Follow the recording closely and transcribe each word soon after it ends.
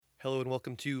Hello and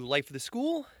welcome to Life of the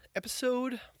School,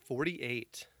 episode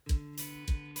 48.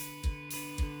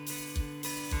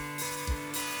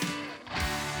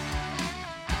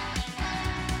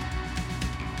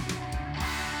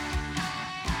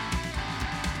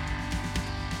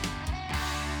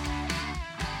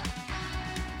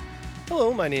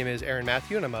 Hello, my name is Aaron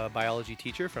Matthew, and I'm a biology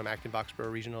teacher from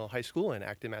Acton-Boxborough Regional High School in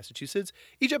Acton, Massachusetts.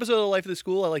 Each episode of Life of the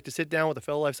School, I like to sit down with a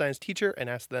fellow life science teacher and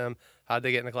ask them how'd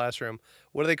they get in the classroom,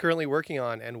 what are they currently working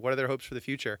on, and what are their hopes for the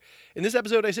future. In this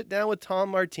episode, I sit down with Tom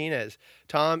Martinez.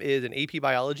 Tom is an AP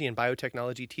Biology and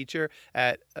Biotechnology teacher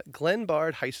at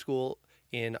Glenbard High School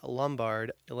in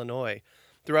Lombard, Illinois.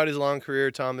 Throughout his long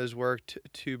career, Tom has worked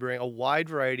to bring a wide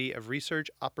variety of research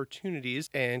opportunities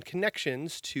and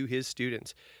connections to his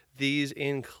students. These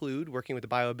include working with the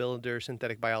BioBuilder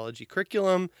synthetic biology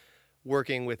curriculum,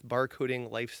 working with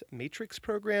Barcoding Life's Matrix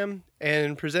program,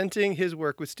 and presenting his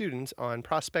work with students on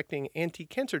prospecting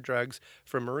anti-cancer drugs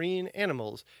from marine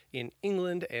animals in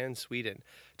England and Sweden.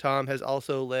 Tom has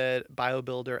also led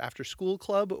BioBuilder After School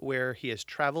Club, where he has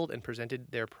traveled and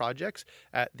presented their projects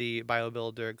at the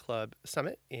BioBuilder Club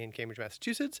Summit in Cambridge,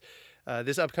 Massachusetts.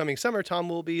 This upcoming summer, Tom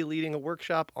will be leading a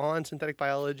workshop on synthetic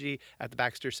biology at the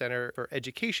Baxter Center for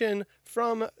Education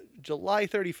from July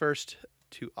 31st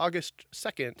to August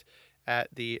 2nd at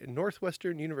the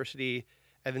Northwestern University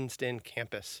Evanston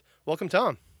campus. Welcome,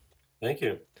 Tom. Thank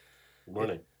you. Good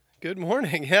morning. Good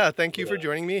morning. Yeah, thank you for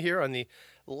joining me here on the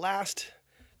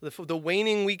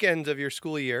waning weekends of your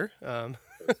school year.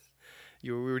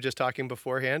 We were just talking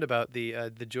beforehand about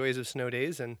the joys of snow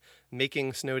days and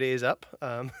making snow days up.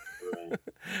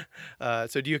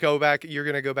 So do you go back? You're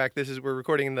going to go back. We're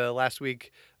recording the last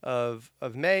week of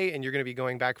May, and you're going to be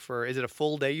going back for, is it a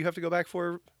full day you have to go back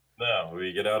for? No,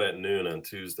 we get out at noon on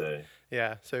Tuesday.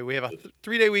 Yeah, so we have a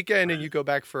 3-day weekend, and you go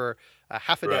back for a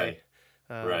half a day.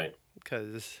 Right.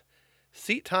 Because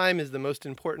seat time is the most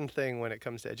important thing when it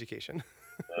comes to education.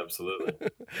 Absolutely.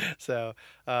 So,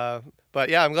 but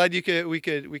yeah, I'm glad we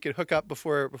could hook up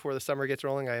before the summer gets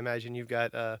rolling. I imagine you've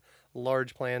got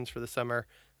large plans for the summer,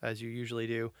 as you usually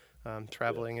do,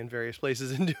 traveling in various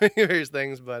places and doing various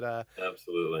things. But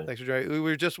Absolutely. thanks for joining.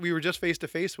 We were just face to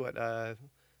face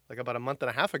like about a month and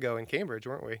a half ago in Cambridge,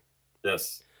 weren't we?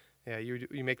 Yes. Yeah, you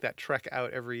make that trek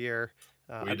out every year.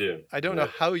 We do. I don't know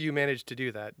how you manage to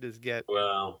do that.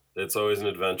 Well, it's always an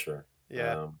adventure.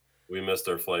 Yeah. We missed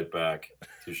our flight back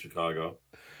to Chicago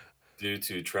due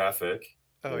to traffic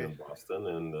Oh, yeah. in Boston,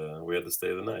 and we had to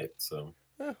stay the night. So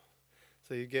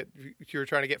So you were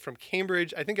trying to get from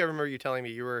Cambridge. I think I remember you telling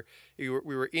me we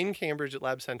were in Cambridge at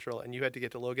Lab Central, and you had to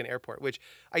get to Logan Airport, which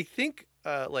I think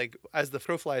like as the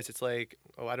crow flies, it's like,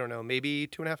 I don't know, maybe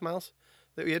 2.5 miles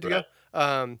that we had to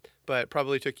go. But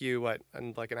probably took you like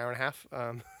an hour and a half.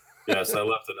 yes, I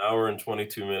left an hour and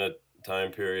 22-minute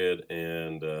time period,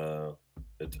 and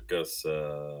it took us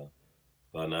an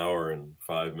hour and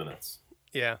 5 minutes.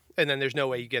 Yeah, and then there's no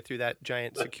way you get through that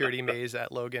giant security maze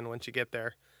at Logan once you get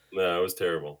there. No, it was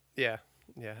terrible. Yeah.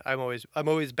 I'm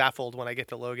always baffled when I get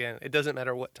to Logan. It doesn't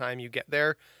matter what time you get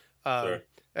there. Sure.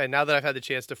 And now that I've had the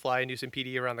chance to fly and do some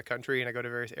PD around the country, and I go to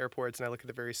various airports and I look at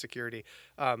the various security,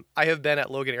 I have been at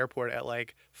Logan Airport at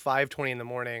like 5:20 in the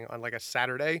morning on like a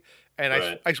Saturday, and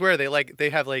I swear they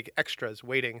have like extras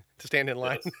waiting to stand in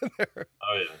line. Yes.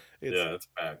 Oh yeah,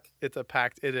 it's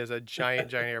packed. It is a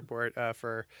giant airport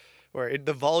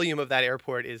the volume of that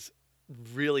airport is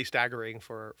really staggering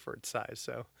for its size.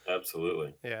 So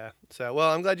Absolutely. yeah. So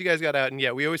well, I'm glad you guys got out, and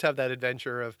yeah, we always have that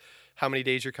adventure of how many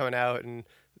days you're coming out, and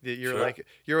you're Sure. like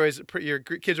your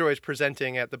kids are always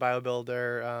presenting at the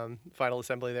BioBuilder final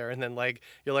assembly there, and then like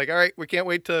you're like, all right, we can't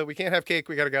have cake,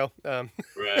 we gotta go.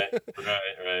 Right.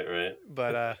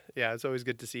 But yeah, it's always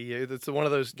good to see you. It's one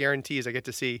of those guarantees I get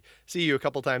to see you a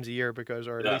couple times a year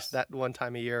or at least that one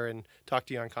time a year, and talk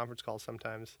to you on conference calls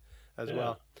sometimes as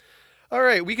well. All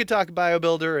right, we could talk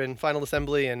BioBuilder and final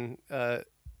assembly and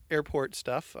airport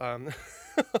stuff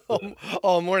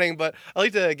all morning, but I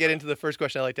like to get into the first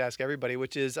question I like to ask everybody,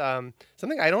 which is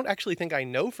something I don't actually think I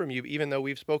know from you, even though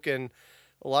we've spoken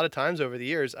a lot of times over the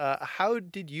years. How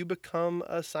did you become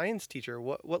a science teacher?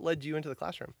 What led you into the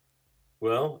classroom?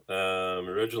 Well,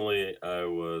 originally I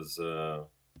was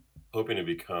hoping to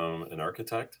become an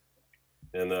architect,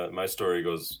 and my story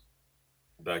goes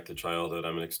back to childhood.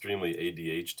 I'm an extremely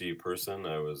ADHD person.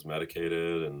 I was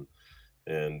medicated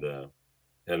and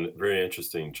very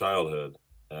interesting childhood.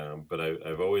 But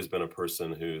I've always been a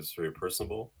person who's very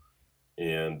personable,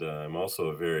 and I'm also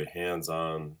a very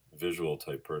hands-on visual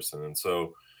type person. And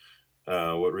so,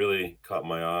 what really caught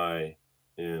my eye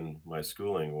in my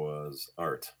schooling was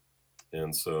art.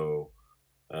 And so,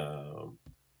 um,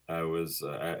 I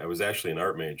was actually an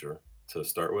art major to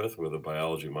start with a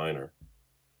biology minor,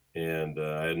 and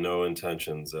I had no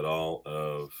intentions at all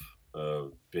of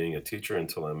being a teacher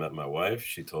until I met my wife.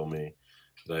 She told me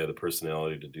that I had the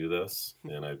personality to do this,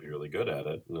 and I'd be really good at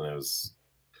it. And I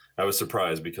was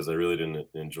surprised because I really didn't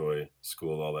enjoy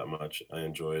school all that much. I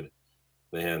enjoyed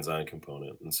the hands-on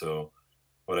component, and so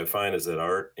what I find is that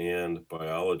art and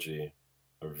biology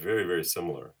are very, very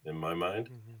similar in my mind,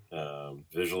 Mhm.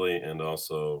 visually and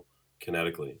also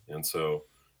kinetically. And so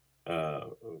uh,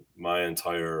 my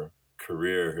entire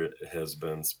career has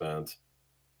been spent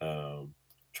um,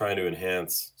 trying to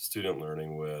enhance student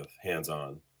learning with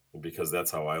hands-on because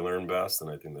that's how I learn best, and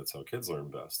I think that's how kids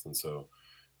learn best. And so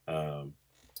um,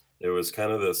 it was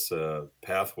kind of this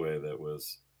pathway that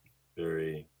was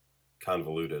very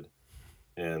convoluted,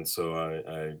 and so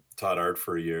I taught art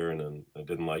for a year and then I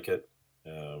didn't like it.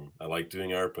 I like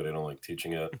doing art, but I don't like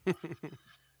teaching it.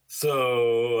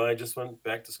 So I just went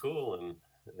back to school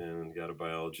and got a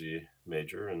biology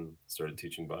major and started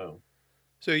teaching bio.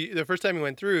 So the first time you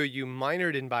went through, you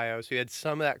minored in bio, so you had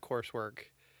some of that coursework,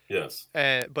 Yes,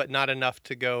 but not enough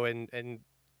to go and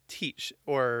teach.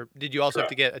 Or did you also have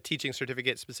to correct. get a teaching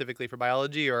certificate specifically for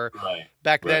biology? Or Right,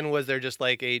 back right. then, was there just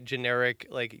like a generic,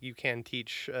 like you can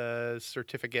teach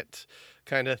certificate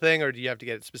kind of thing, or do you have to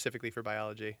get it specifically for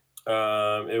biology?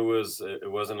 It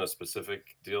wasn't a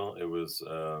specific deal. It was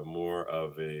more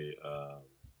of a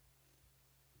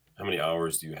how many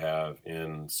hours do you have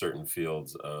in certain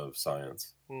fields of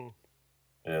science? Mm.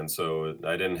 And so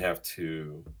I didn't have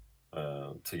to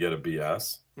get a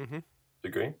BS Hmm.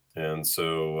 degree, and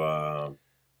so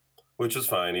which is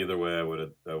fine either way. I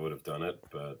would have done it,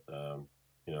 but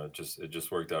you know, it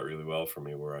just worked out really well for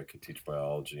me where I could teach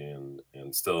biology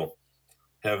and still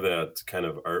have that kind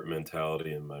of art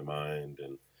mentality in my mind,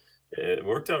 and it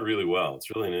worked out really well. It's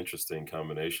really an interesting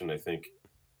combination. I think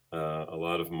a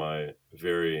lot of my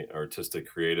very artistic,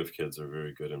 creative kids are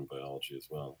very good in biology as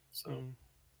well. So Hmm.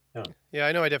 yeah, Yeah,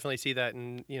 I know. I definitely see that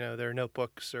in their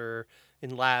notebooks or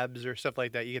in labs or stuff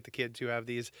like that. You get the kids who have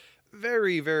these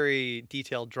very very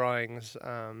detailed drawings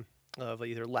of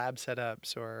either lab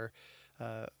setups or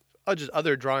uh, just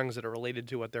other drawings that are related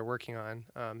to what they're working on.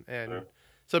 And sure.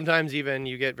 sometimes even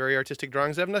you get very artistic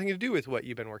drawings that have nothing to do with what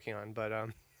you've been working on. But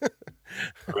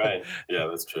Right. Yeah,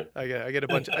 that's true. I get a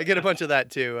bunch of that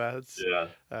too. Yeah.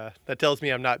 That tells me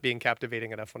I'm not being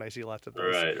captivating enough when I see lots of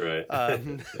those. Right. Right.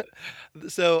 Um,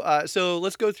 so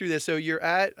let's go through this. So you're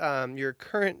at your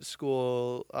current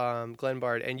school,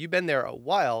 Glenbard, and you've been there a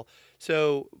while.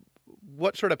 So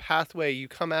what sort of pathway you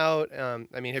come out?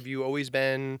 I mean, have you always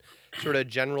been sort of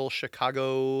general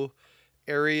Chicago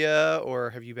area,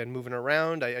 or have you been moving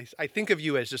around? I think of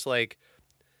you as just like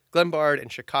Glenbard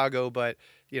and Chicago, but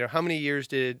how many years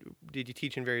did you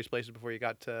teach in various places before you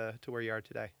got to where you are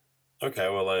today? Okay.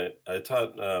 Well, I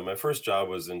taught my first job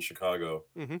was in Chicago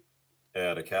Hmm.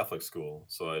 at a Catholic school.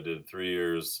 So I did 3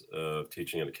 years of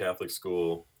teaching at a Catholic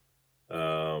school.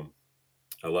 Um,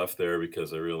 I left there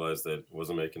because I realized that I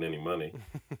wasn't making any money,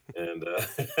 and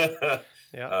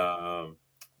Yeah. um,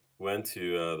 went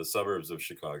to the suburbs of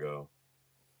Chicago,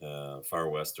 far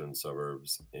western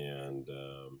suburbs, and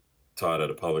taught at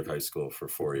a public high school for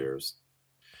 4 years.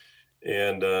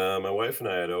 And my wife and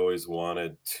I had always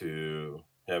wanted to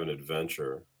have an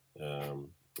adventure, and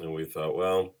we thought,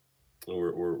 well, we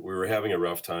were having a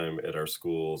rough time at our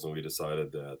schools, and we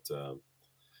decided that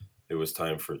it was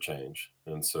time for a change,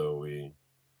 and so we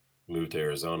moved to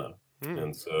Arizona. Mm.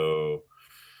 And so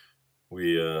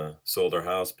we sold our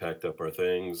house, packed up our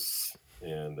things,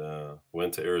 and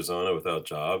went to Arizona without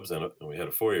jobs. And we had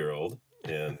a 4 year old,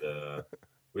 and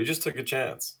we just took a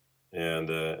chance. And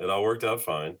it all worked out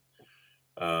fine.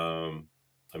 Um,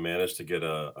 I managed to get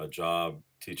a job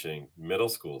teaching middle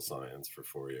school science for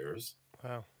 4 years.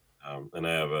 Wow. And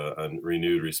I have a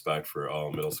renewed respect for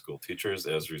all middle school teachers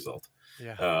as a result.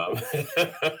 Yeah. Um,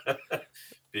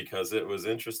 because it was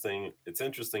interesting. It's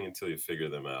interesting until you figure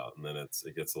them out, and then it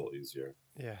gets a little easier.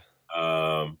 Yeah.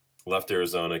 Um, Left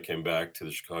Arizona, came back to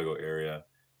the Chicago area,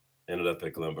 ended up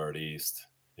at Glenbard East,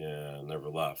 and never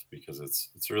left because it's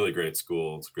a really great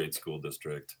school. It's a great school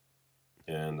district,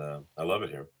 and I love it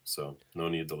here. So no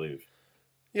need to leave.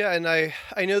 Yeah, and I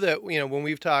know that when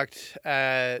we've talked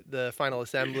at the final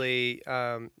assembly,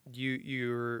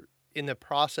 you're in the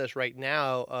process right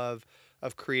now of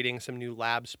creating some new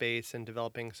lab space and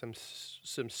developing some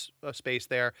space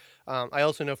there. I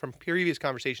also know from previous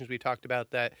conversations we talked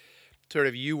about that sort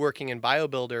of you working in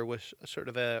BioBuilder was sort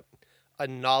of a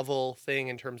novel thing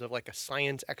in terms of like a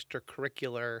science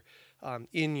extracurricular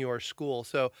in your school.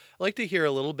 So I'd like to hear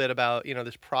a little bit about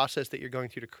this process that you're going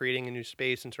through to creating a new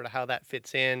space and sort of how that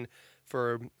fits in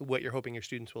for what you're hoping your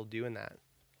students will do in that.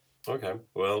 Okay.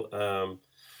 Well,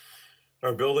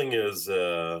 our building is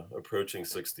approaching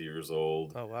 60 years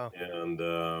old, Oh, wow.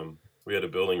 and we had a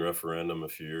building referendum a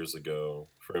few years ago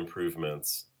for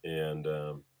improvements, and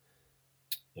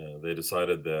they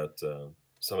decided that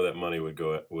some of that money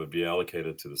would be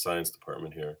allocated to the science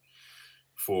department here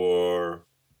for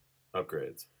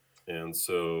upgrades. And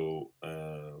so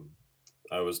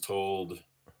I was told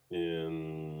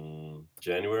in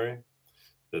January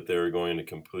that they were going to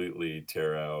completely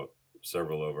tear out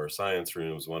several of our science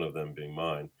rooms, one of them being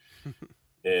mine.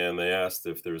 And they asked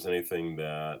if there was anything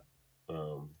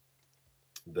um,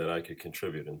 that I could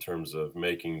contribute in terms of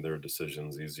making their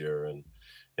decisions easier and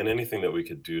anything that we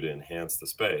could do to enhance the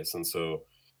space. And so,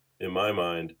 in my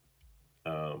mind,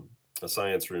 um, a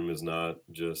science room is not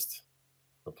just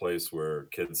a place where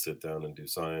kids sit down and do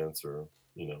science or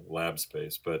lab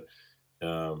space, but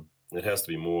it has to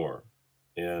be more.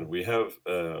 And we have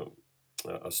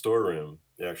a storeroom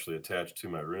actually attached to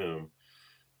my room,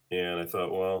 and I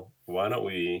thought, well, why don't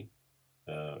we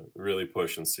really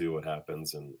push and see what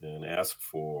happens and ask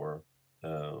for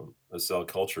a cell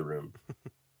culture room.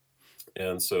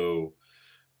 And so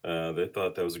they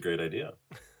thought that was a great idea.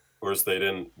 Of course, they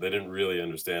didn't really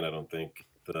understand, I don't think,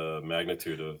 the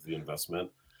magnitude of the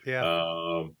investment. Yeah.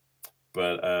 Um,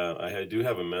 but I do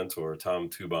have a mentor, Tom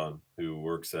Tubon, who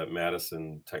works at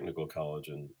Madison Technical College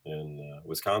in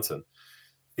Wisconsin.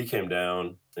 He came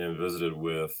down and visited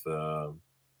with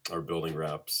our building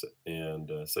reps and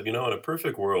said, in a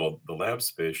perfect world, the lab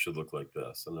space should look like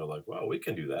this. And they're like, wow, we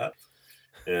can do that.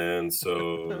 And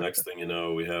so next thing you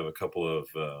know, we have a couple of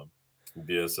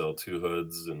BSL-2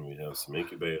 hoods and we have some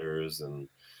incubators and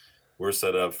we're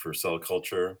set up for cell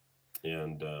culture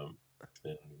and, um,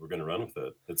 and we're going to run with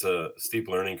it. It's a steep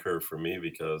learning curve for me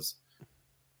because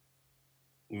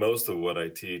most of what I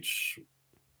teach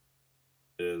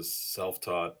is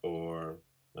self-taught or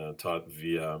taught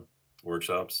via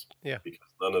workshops Yeah. because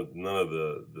none of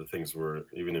the things were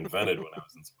even invented when I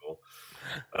was in school,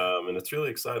 and it's really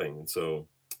exciting. And so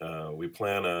we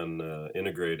plan on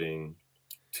integrating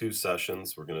 2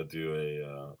 sessions. We're going to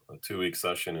do a 2-week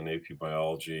session in AP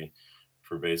biology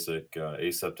for basic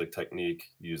aseptic technique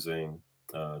using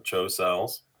CHO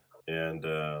cells, and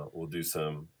we'll do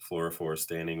some fluorophore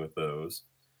staining with those.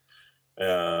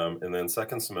 And then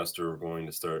second semester, we're going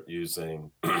to start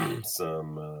using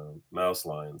some mouse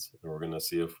lines, and we're going to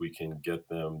see if we can get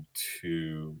them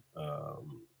to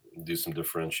do some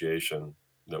differentiation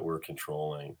that we're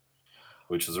controlling,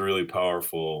 which is a really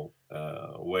powerful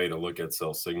way to look at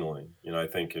cell signaling. I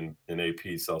think in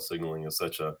AP, cell signaling is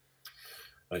such a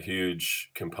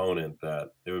huge component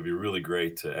that it would be really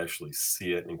great to actually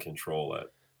see it and control it.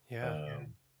 Yeah.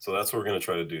 So that's what we're going to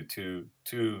try to do: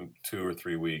 two or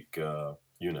 3 week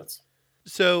units.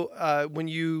 So when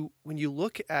you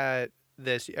look at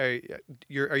this, are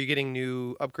you getting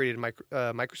new upgraded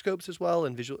microscopes as well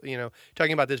and visual?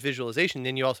 Talking about this visualization,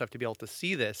 then you also have to be able to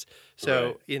see this. Right.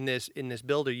 So in this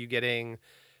build, are you getting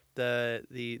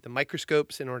the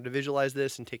microscopes in order to visualize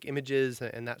this and take images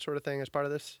and that sort of thing as part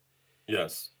of this?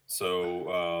 Yes.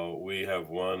 So we have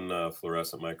one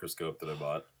fluorescent microscope that I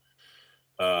bought,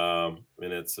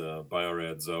 and it's a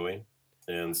Biorad Zoe,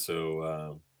 and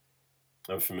so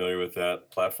I'm familiar with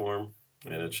that platform,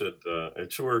 and Mm.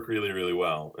 it should work really really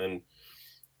well. And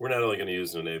we're not only going to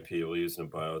use it in AP, we'll use it in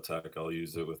biotech. I'll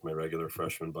use it with my regular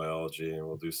freshman biology, and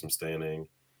we'll do some staining.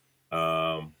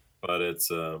 But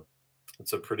it's a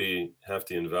pretty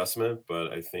hefty investment,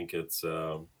 but I think it's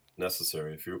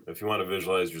necessary. If you want to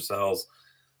visualize your cells,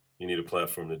 you need a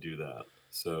platform to do that.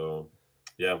 So,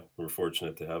 yeah, we're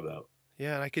fortunate to have that.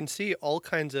 Yeah, and I can see all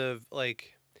kinds of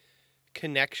like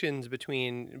connections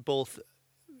between both,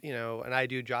 and I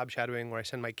do job shadowing where I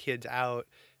send my kids out.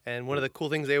 And one of the Mhm. cool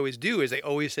things they always do is they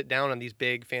always sit down on these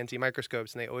big fancy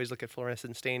microscopes and they always look at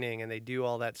fluorescent staining and they do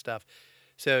all that stuff.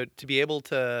 So to be able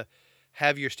to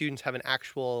have your students have an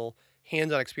actual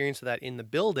hands-on experience of that in the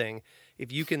building,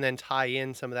 if you can then tie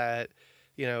in some of that,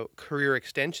 career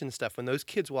extension stuff, when those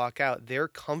kids walk out, their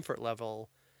comfort level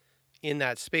in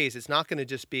that space, it's not going to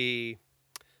just be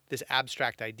this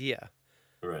abstract idea.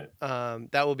 Right,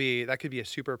 That could be a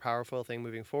super powerful thing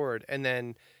moving forward. And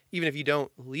then even if you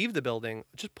don't leave the building,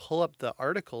 just pull up the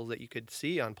articles that you could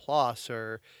see on PLOS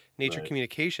or Nature right.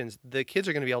 Communications. The kids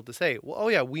are going to be able to say, well, oh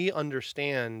yeah, we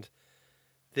understand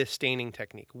this staining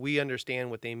technique. We understand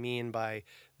what they mean by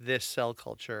this cell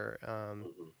culture.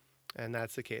 Mhm. And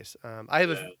that's the case. Yeah. I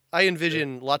Yeah.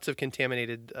 envision lots of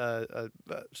contaminated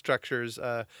structures,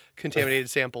 contaminated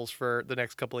samples for the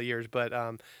next couple of years, but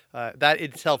that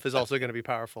itself is also going to be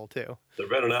powerful too. There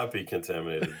better not be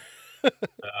contaminated.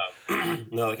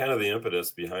 No, kind of the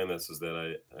impetus behind this is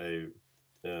that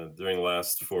during the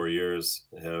last 4 years,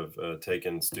 have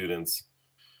taken students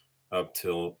up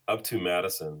to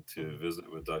Madison to Mhm.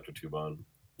 visit with Dr. Tuban,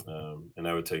 and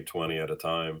I would take 20 at a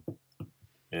time.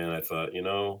 And I thought,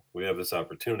 we have this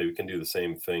opportunity. We can do the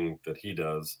same thing that he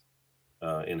does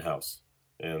in house,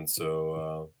 and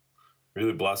so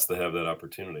really blessed to have that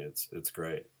opportunity. It's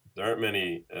great. There aren't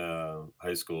many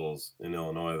high schools in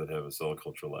Illinois that have a cell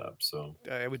culture lab, so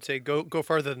I would say go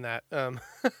farther than that. yeah,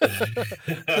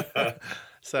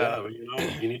 So but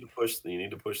you need to push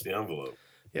the envelope.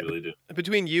 yeah, You really do.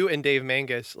 between you and Dave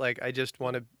Mangus, like I just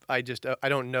want to, I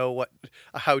don't know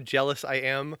how jealous I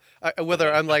am.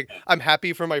 Whether I'm like, I'm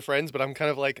happy for my friends, but I'm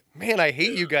kind of like, man, I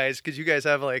hate you Yeah, guys because you guys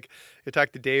have like, you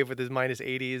talk to Dave with his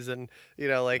 -80s and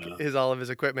like yeah, his all of his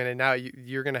equipment, and now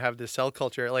you're gonna have this cell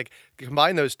culture. Like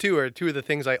combine those two are two of the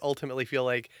things I ultimately feel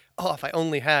like, oh, if I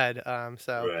only had.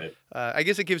 right. I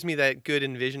guess it gives me that good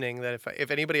envisioning that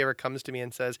if anybody ever comes to me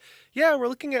and says, yeah, we're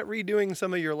looking at redoing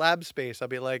some of your lab space, I'll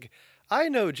be like, I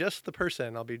know just the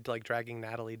person. I'll be like dragging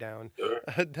Natalie down. Sure.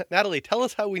 Natalie, tell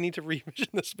us how we need to revision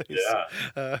the space.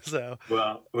 Yeah. So,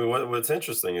 Well, what's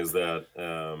interesting is that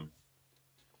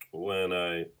when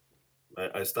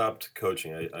I stopped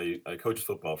coaching, I coached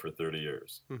football for 30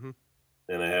 years, mhm.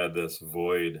 and I had this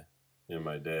void in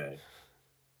my day.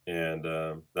 And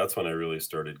that's when I really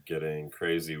started getting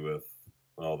crazy with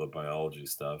all the biology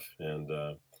stuff. And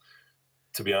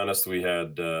to be honest,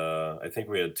 I think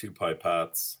we had two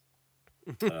pipettes.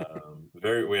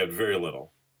 We had very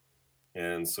little.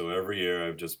 And so every year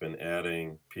I've just been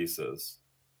adding pieces.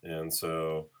 And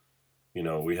so,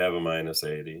 we have a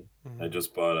 -80. I Mhm.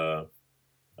 just bought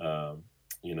um,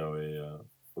 a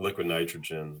liquid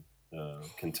nitrogen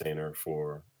container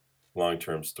for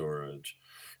long-term storage.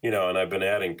 And I've been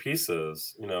adding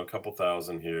pieces, a couple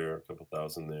thousand here, a couple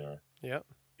thousand there, Yep.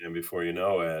 and before you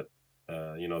know it,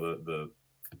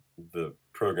 the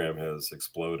program has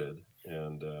exploded,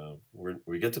 and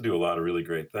we get to do a lot of really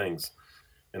great things.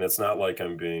 And it's not like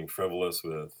I'm being frivolous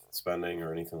with spending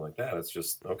or anything like that. It's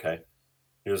just okay.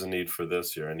 Here's a need for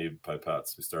this year. I need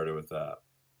pipettes. We started with that.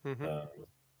 Mhm. Uh,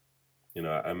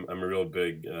 I'm a real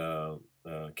big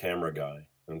camera guy,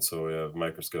 and so we have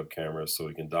microscope cameras so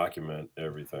we can document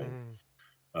everything.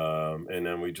 Mhm. And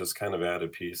then we just kind of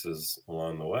added pieces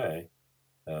along the way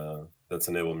that's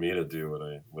enabled me to do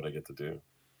what I get to do.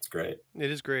 It's great.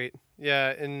 It is great. Yeah,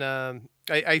 and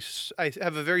I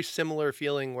have a very similar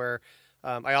feeling where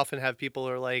I often have people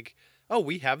who are like, "Oh,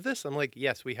 we have this." I'm like,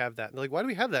 "Yes, we have that." And they're like, "Why do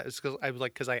we have that?" It's because I was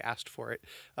like, "Because I asked for it,"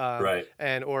 Right.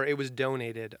 and or it was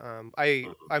donated.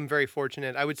 Mhm. I'm very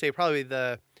fortunate. I would say probably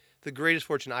the greatest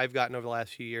fortune I've gotten over the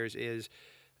last few years is,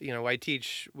 I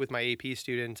teach with my AP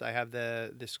students. I have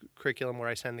this curriculum where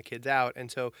I send the kids out,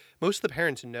 and so most of the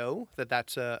parents know that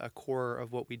that's a core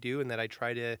of what we do, and that I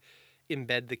try to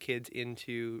embed the kids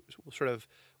into sort of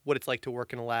what it's like to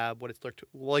work in a lab, what it's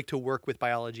like to work with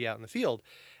biology out in the field.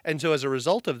 And so as a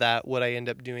result of that, what I end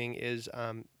up doing is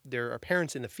there are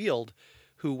parents in the field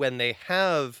who, when they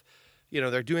have,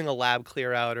 they're doing a lab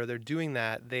clear out or they're doing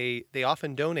that, they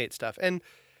often donate stuff. And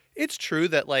it's true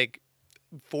that like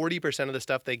 40% of the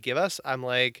stuff they give us, I'm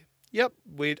like, yep,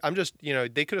 I'm just,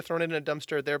 they could have thrown it in a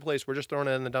dumpster at their place. We're just throwing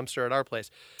it in the dumpster at our place.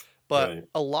 But Right.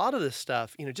 a lot of this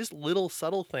stuff, just little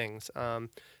subtle things.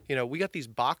 We got these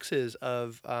boxes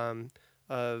of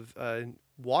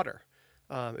water.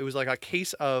 It was like a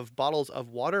case of bottles of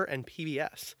water and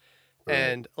PBS. Right.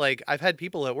 And like I've had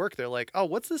people at work, they're like, "Oh,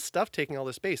 what's this stuff taking all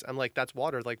this space?" I'm like, "That's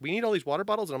water." Like, "We need all these water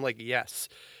bottles," and I'm like, "Yes,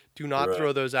 do not Right.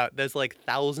 throw those out." There's like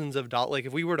thousands of dollars. Like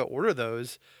if we were to order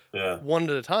those Yeah. one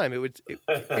at a time, it would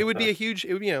be a huge.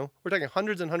 It would, we're talking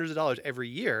hundreds and hundreds of dollars every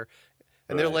year,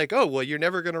 and they're Right. like, "Oh, well, you're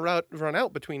never going to run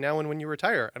out between now and when you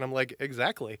retire." And I'm like,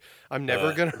 "Exactly. I'm never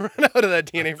Uh, going to run out of that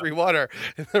DNA-free water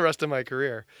in the rest of my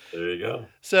career." there you go.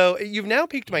 So, you've now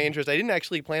piqued my Mhm. interest. I didn't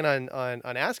actually plan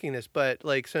on asking this, but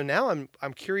like so now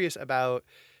I'm curious about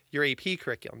your AP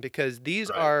curriculum because these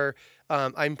Right. are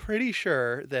I'm pretty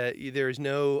sure that there's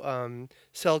no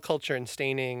cell culture and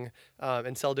staining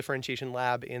and cell differentiation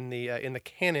lab in the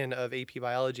canon of AP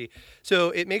biology. So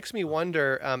it makes me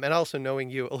wonder, and also knowing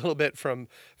you a little bit from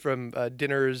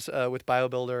dinners with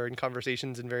BioBuilder and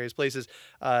conversations in various places,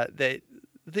 that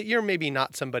you're maybe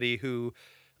not somebody who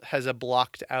has a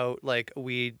blocked out like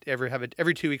we ever have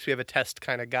every 2 weeks we have a test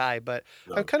kind of guy. But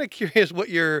I'm No. kind of curious what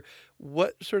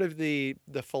sort of the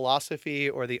philosophy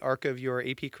or the arc of your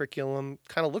AP curriculum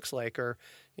kind of looks like, or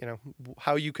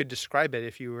how you could describe it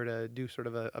if you were to do sort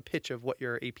of a pitch of what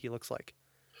your AP looks like.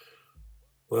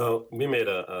 Well, we made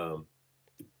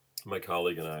my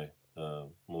colleague and I,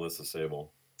 Melissa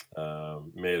Sable.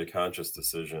 made a conscious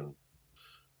decision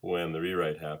when the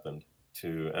rewrite happened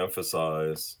to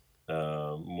emphasize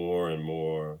more and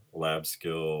more lab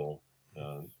skill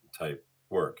uh, type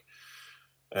work.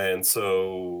 And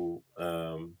so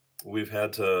we've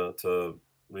had to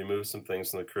remove some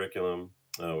things from the curriculum.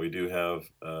 We do have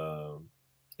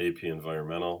AP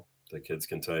Environmental that kids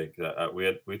can take.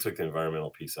 We took the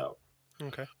environmental piece out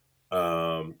Okay.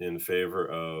 in favor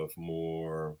of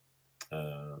more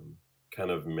um,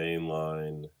 kind of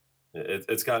mainline.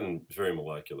 It's gotten very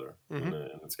molecular Hmm.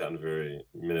 and it's gotten very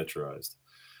miniaturized.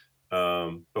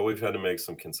 But we've had to make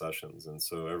some concessions, and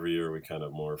so every year we kind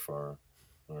of morph our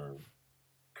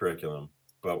curriculum.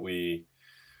 But we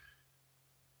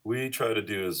try to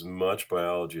do as much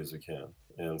biology as we can,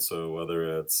 and so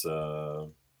whether it's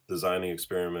designing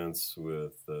experiments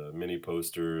with mini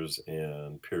posters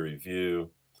and peer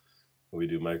review, we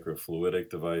do microfluidic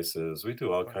devices. We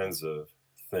do all Wow. kinds of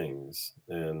things.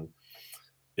 And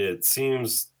it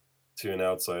seems to an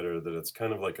outsider that it's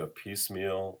kind of like a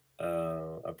piecemeal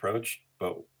approach.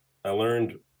 But I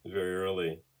learned very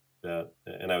early that,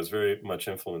 and I was very much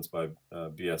influenced by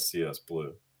BSCS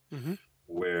Blue, Hmm.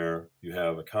 where you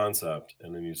have a concept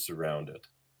and then you surround it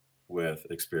with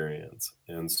experience.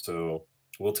 And so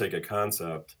we'll take a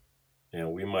concept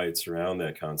and we might surround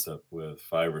that concept with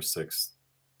 5 or 6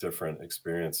 different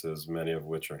experiences, many of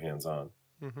which are hands-on.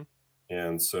 Hmm.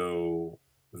 And so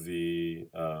the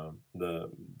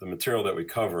material that we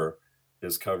cover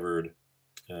is covered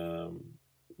um,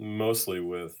 mostly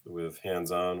with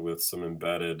hands-on, with some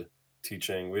embedded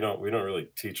teaching. We don't really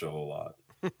teach a whole lot.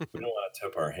 We don't want to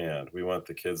tip our hand. We want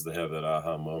the kids to have that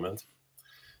aha moment,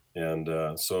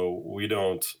 and so we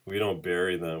don't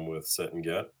bury them with sit and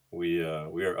get. We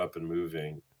are up and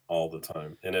moving all the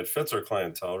time, and it fits our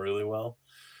clientele really well.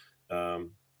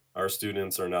 Um, our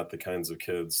students are not the kinds of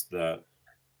kids that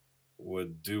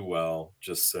would do well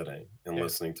just sitting and Yeah.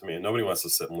 listening to me, and nobody wants to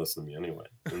sit and listen to me anyway.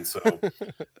 And so,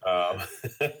 um,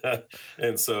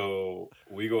 and so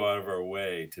we go out of our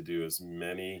way to do as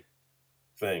many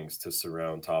things to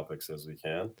surround topics as we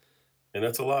can, and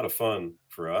it's a lot of fun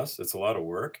for us. It's a lot of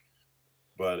work,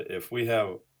 but if we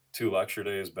have 2 lecture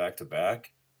days back to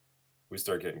back, we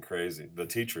start getting crazy. The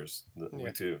teachers, we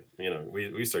Yeah. too,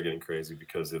 we start getting crazy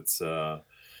because it's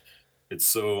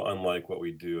so unlike what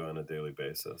we do on a daily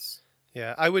basis.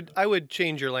 Yeah, I would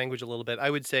change your language a little bit. I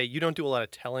would say you don't do a lot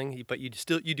of telling, but you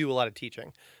do a lot of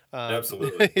teaching.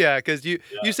 Absolutely. Yeah, because you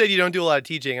Yeah, said you don't do a lot of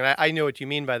teaching, and I know what you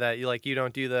mean by that. You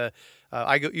don't do the.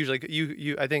 I go usually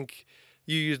you I think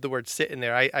you use the word sit in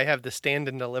there. I have the stand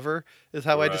and deliver is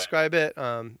how I right. describe it,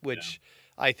 Yeah, which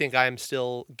I think I'm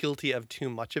still guilty of too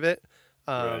much of it.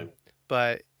 right.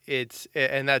 But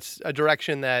and that's a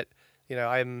direction that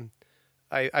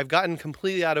I've gotten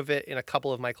completely out of it in a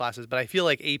couple of my classes, but I feel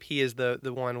like AP is the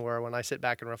one where when I sit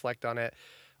back and reflect on it,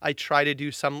 I try to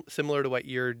do some similar to what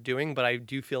you're doing, but I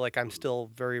do feel like I'm Mhm. still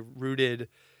very rooted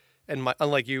and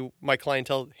unlike you, my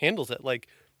clientele handles it. Like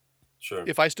Sure.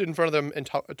 if I stood in front of them and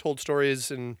told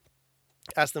stories and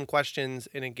asked them questions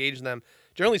and engaged them,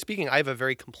 generally speaking, I have a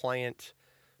very compliant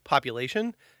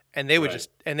population and Right,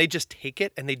 they just take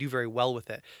it and they do very well with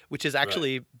it, which is right,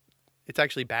 it's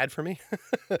actually bad for me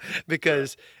sure.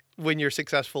 because when you're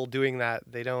successful doing that,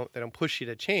 they don't push you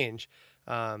to change.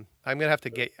 I'm gonna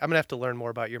have to learn more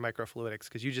about your microfluidics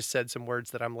because you just said some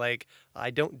words that I'm like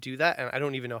I don't do that and I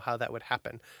don't even know how that would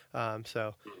happen.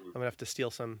 So Mhm. I'm gonna have to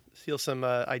steal some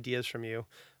ideas from you.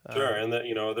 Sure, Um, and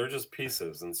that, they're just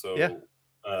pieces, and yeah.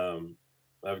 so,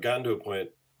 I've gotten to a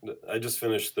point I just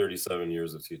finished 37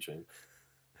 years of teaching.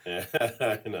 And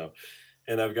I know,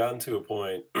 and I've gotten to a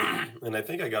point, and I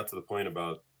think I got to the point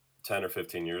about 10 or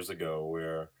 15 years ago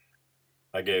where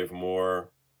I gave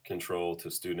more control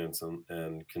to students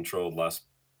and controlled less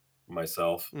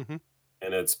myself, Hmm.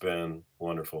 and it's been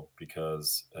wonderful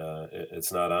because,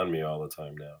 it's not on me all the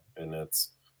time now, and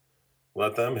it's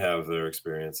let them have their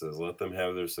experiences, let them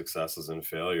have their successes and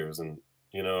failures, and,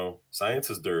 science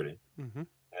is dirty, Hmm.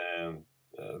 and,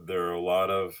 there are a lot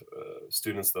of,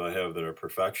 students that I have that are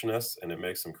perfectionists, and it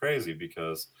makes them crazy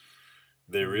because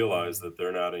they realize Mm. that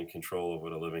they're not in control of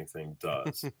what a living thing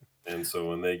does, and so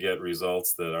when they get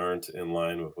results that aren't in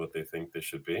line with what they think they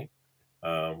should be,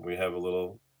 we have a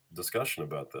little discussion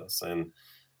about this, and,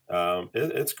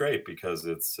 it's great because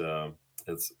it's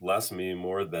less me,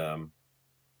 more them.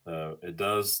 It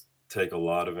does take a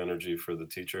lot of energy for the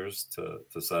teachers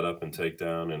to set up and take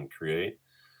down and create,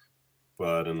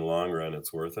 but in the long run,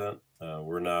 it's worth it.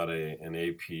 We're not an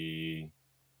AP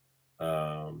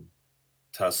um,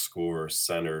 test score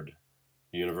centered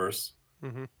universe.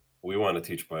 Hmm. We want to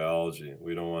teach biology.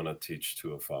 We don't want to teach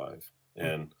 205.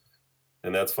 And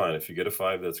and that's fine. If you get a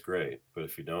 5, that's great, but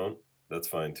if you don't, that's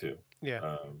fine too.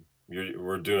 Yeah.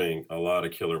 We're doing a lot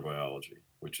of killer biology,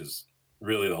 which is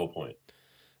really the whole point.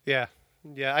 Yeah.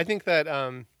 Yeah. I think that,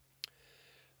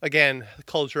 again, the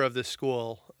culture of the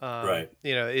school, Right.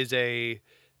 is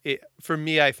for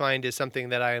me, I find is something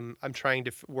that I'm trying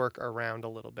to work around a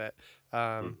little bit. Um,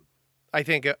 Mhm. I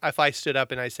think if I stood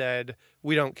up and I said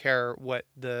we don't care what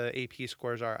the AP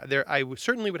scores are,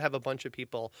 certainly would have a bunch of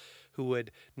people who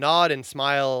would nod and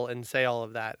smile and say all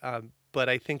of that. But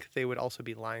I think they would also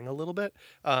be lying a little bit.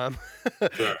 Um,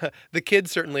 Sure. the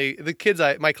kids,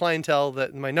 my clientele,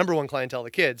 that my number one clientele,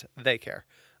 the kids, they care.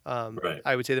 Right.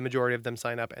 I would say the majority of them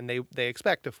sign up and they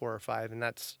expect a 4 or 5, and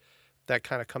that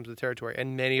kind of comes with the territory.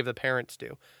 And many of the parents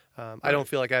do. I don't Right.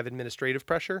 feel like I have administrative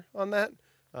pressure on that,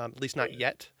 at least not Right.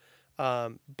 yet.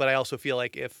 But I also feel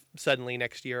like if suddenly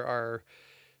next year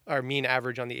our mean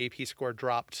average on the AP score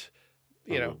dropped,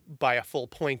 Mhm. by a full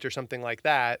point or something like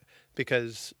that,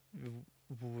 because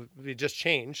it just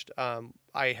changed,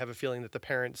 I have a feeling that the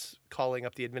parents calling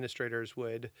up the administrators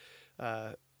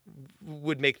uh,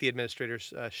 would make the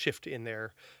administrators shift in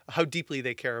their how deeply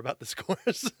they care about the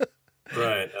scores.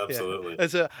 Right. Yeah, Absolutely.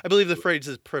 I believe the phrase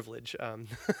is privilege.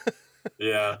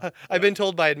 Yeah. I've Yeah. been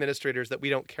told by administrators that we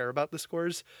don't care about the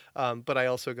scores, but I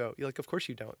also go, "You're like, of course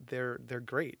you don't. They're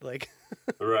great. Like,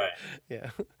 Right.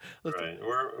 yeah, Let's- Right.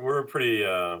 We're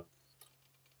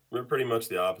pretty much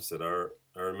the opposite. Our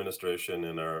administration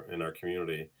in our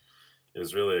community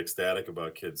is really ecstatic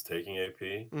about kids taking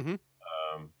AP, mhm,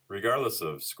 regardless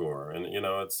of score. And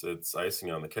it's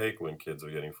icing on the cake when kids are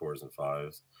getting 4s and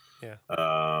 5s. yeah,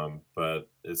 But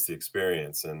it's the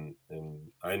experience, and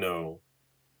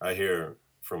I hear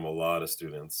from a lot of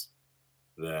students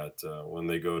that when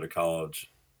they go to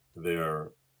college, they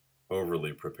are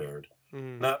overly prepared.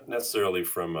 mm, Not necessarily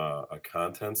from a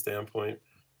content standpoint,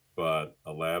 but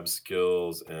a lab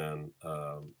skills and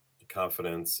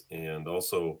confidence, and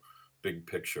also big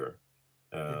picture.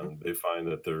 mhm, They find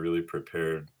that they're really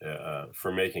prepared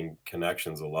for making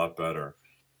connections a lot better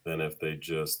than if they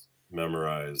just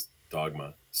memorized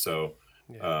dogma. So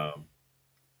yeah, um,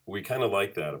 we kind of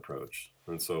like that approach,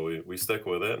 and so we stick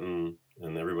with it, and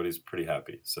everybody's pretty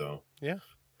happy. So yeah.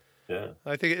 yeah,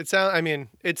 I think I mean,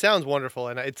 it sounds wonderful,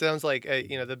 and it sounds like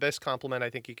the best compliment I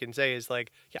think you can say is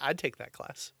like, yeah, I'd take that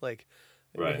class. Like,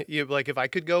 right, you like if I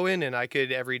could go in and I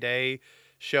could every day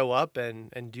show up and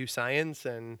do science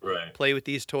and right, play with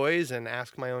these toys and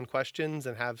ask my own questions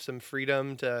and have some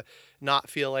freedom to not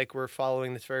feel like we're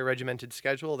following this very regimented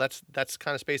schedule. That's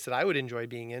kind of space that I would enjoy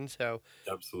being in. So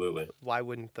absolutely, why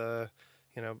wouldn't the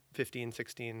 15,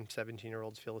 16, 17-year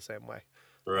olds feel the same way?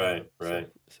 right, So right,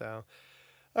 so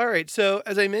all right. So,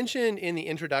 as I mentioned in the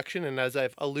introduction, and as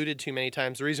I've alluded to many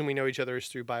times, the reason we know each other is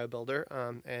through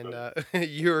BioBuilder. And right,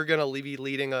 you're going to be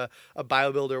leading a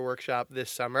BioBuilder workshop this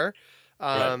summer.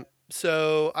 right.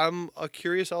 So, I'm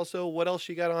curious also what else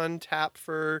you got on tap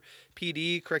for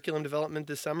PD curriculum development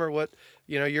this summer.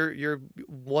 You're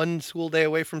one school day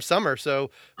away from summer.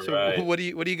 So Right. what do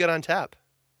you got on tap?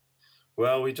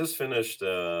 Well, we just finished,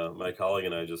 my colleague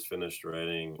and I just finished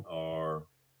writing our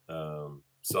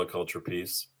cell culture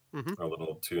piece, Mm-hmm. our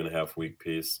little 2.5 week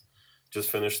piece. Just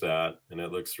finished that, and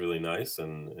it looks really nice,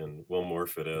 and we'll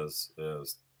morph it as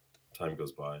time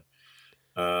goes by.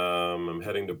 I'm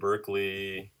heading to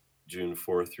Berkeley June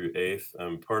 4th through 8th.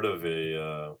 I'm part of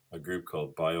a group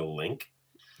called BioLink,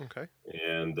 Okay.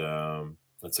 and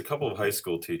it's a couple of high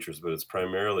school teachers, but it's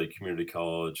primarily community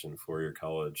college and 4-year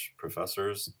college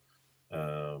professors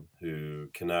who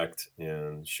connect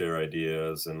and share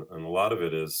ideas, and a lot of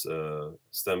it is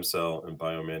stem cell and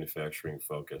biomanufacturing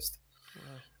focused,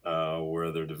 Wow.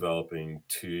 where they're developing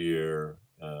 2-year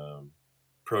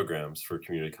programs for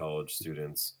community college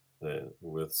students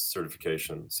with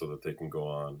certification so that they can go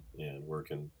on and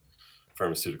work in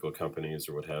pharmaceutical companies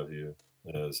or what have you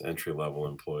as entry level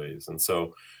employees. And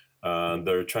so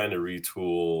they're trying to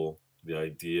retool the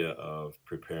idea of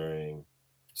preparing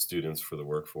students for the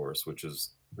workforce, which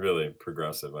is really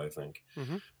progressive, I think.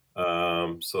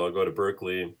 Mm-hmm. So I'll go to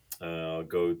Berkeley. I'll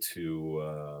go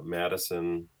to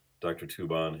Madison. Dr.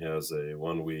 Tubon has a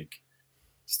 1 week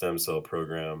stem cell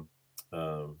program.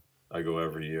 Um, I go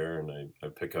every year, and I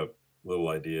pick up little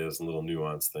ideas and little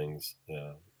nuanced things.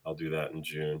 Yeah, I'll do that in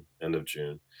June, end of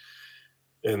June.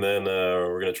 And then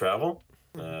we're going to travel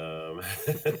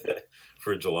Mm-hmm.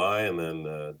 for July, and then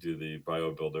do the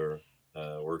BioBuilder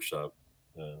workshop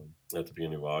at the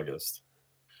beginning of August.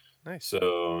 Nice.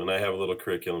 So, and I have a little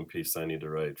curriculum piece I need to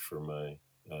write for my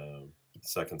um,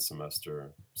 second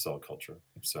semester cell culture.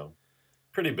 So,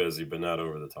 pretty busy, but not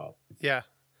over the top. Yeah.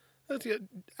 That's good.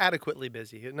 Adequately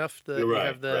busy enough that You're you right,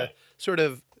 have the right. sort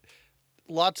of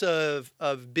lots of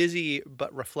busy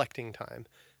but reflecting time.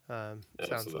 Sounds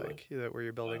Absolutely. like that where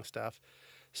you're Yeah. building stuff.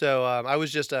 So I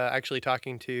was just actually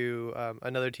talking to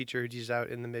another teacher who teaches out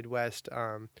in the Midwest,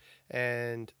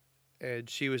 and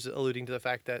she was alluding to the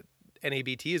fact that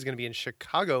NABT is going to be in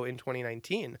Chicago in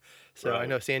 2019. So I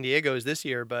know Right. San Diego is this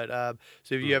year, but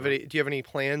so Hmm. do you have any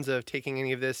plans of taking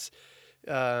any of this?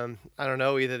 I don't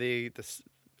know, either any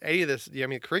of this. I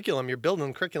mean, curriculum. You're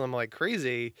building curriculum like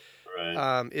crazy.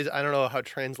 Right. Is I don't know how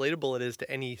translatable it is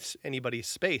to anybody's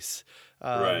space.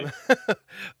 Right. Um,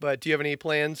 but do you have any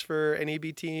plans for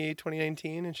NABT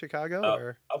 2019 in Chicago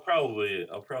or? I'll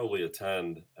probably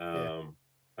attend. Yeah.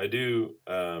 I do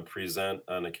present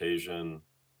on occasion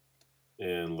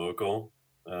in local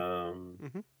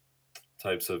Hmm.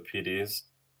 types of PDs.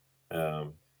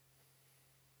 Um,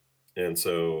 and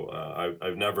so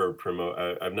I've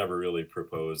never really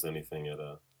proposed anything at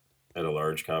a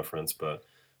large conference, but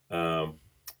um,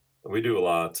 we do a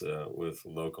lot with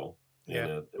local, and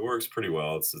Yeah. it works pretty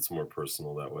well. It's more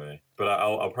personal that way. But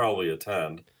I'll probably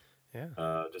attend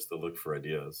Yeah. just to look for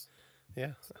ideas.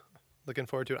 Yeah. Looking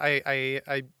forward to it.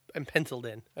 I am penciled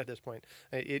in at this point.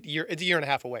 It's a year and a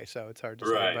half away, so it's hard to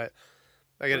say. Right, But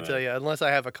I got to tell right, you, unless I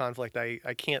have a conflict, I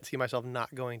can't see myself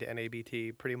not going to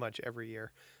NABT pretty much every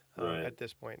year right. at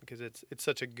this point because it's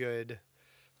such a good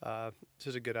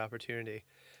opportunity.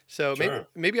 So Sure.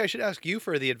 maybe I should ask you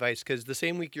for the advice because the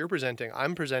same week you're presenting,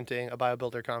 I'm presenting a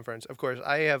BioBuilder conference. Of course,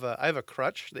 I have a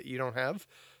crutch that you don't have,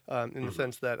 in the Hmm.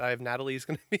 sense that I have Natalie's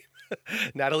going to be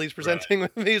Natalie's Right. presenting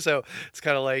with me, so it's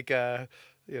kind of like like,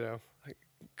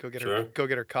 Sure. go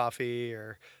get her coffee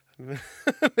or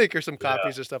make her some Yeah.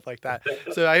 copies or stuff like that.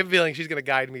 So I have a feeling she's going to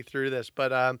guide me through this.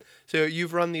 But so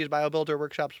you've run these BioBuilder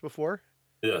workshops before?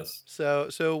 Yes.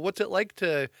 So what's it like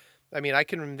to? I mean, I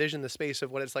can envision the space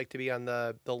of what it's like to be on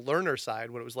the learner side.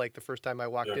 What it was like the first time I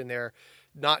walked Sure. in there,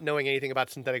 not knowing anything about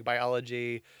synthetic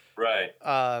biology, Right.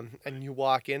 and you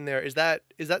walk in there. Is that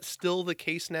still the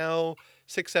case now,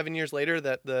 6 7 years later?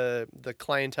 That the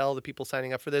clientele, the people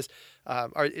signing up for this,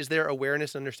 is their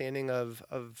awareness and understanding of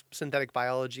synthetic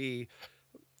biology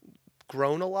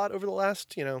grown a lot over the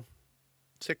last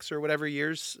 6 or whatever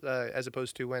years, as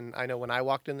opposed to when I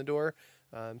walked in the door,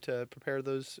 to prepare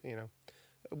those.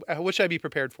 What should I be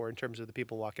prepared for in terms of the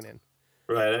people walking in?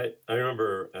 Right. I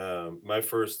remember my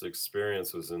first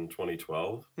experience was in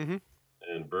 2012 Mm-hmm.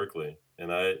 in Berkeley,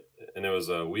 and it was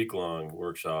a week long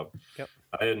workshop. Yep.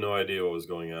 I had no idea what was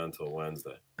going on until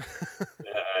Wednesday.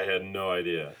 I had no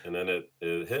idea, and then it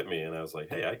hit me, and I was like,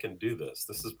 "Hey, I can do this.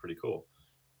 This is pretty cool."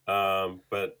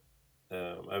 But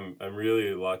I'm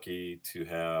really lucky to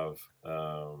have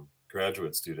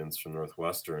graduate students from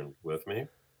Northwestern with me,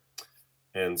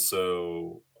 and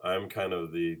so I'm kind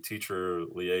of the teacher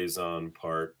liaison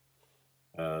part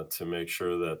to make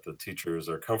sure that the teachers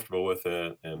are comfortable with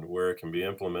it and where it can be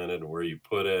implemented and where you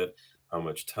put it, how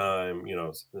much time,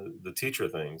 the teacher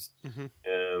things. Mm-hmm.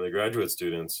 And the graduate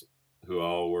students who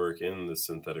all work in the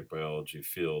synthetic biology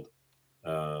field,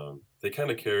 they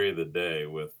kind of carry the day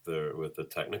with the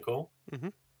technical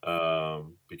Mm-hmm.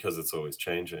 because it's always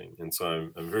changing. And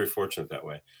so I'm very fortunate that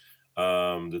way.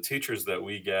 The teachers that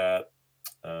we get,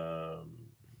 um,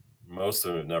 most of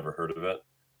them have never heard of it.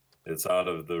 It's out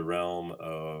of the realm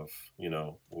of,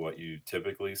 what you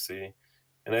typically see.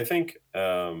 And I think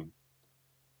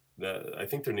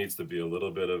there needs to be a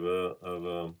little bit of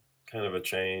a kind of a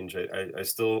change. I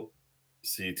still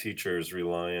see teachers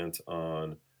reliant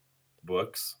on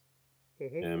books,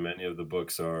 Mm-hmm. and many of the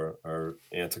books are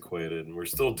antiquated, and we're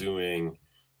still doing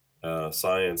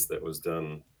science that was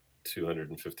done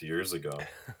 250 years ago,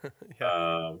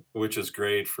 Yeah. which is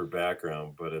great for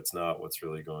background, but it's not what's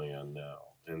really going on now.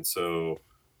 And so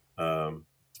um,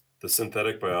 the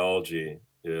synthetic biology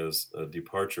is a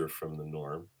departure from the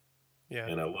norm. Yeah.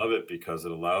 And I love it because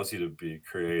it allows you to be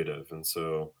creative. And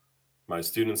so my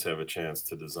students have a chance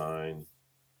to design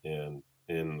and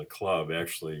in the club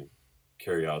actually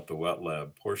carry out the wet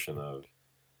lab portion of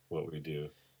what we do.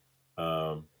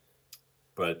 Um,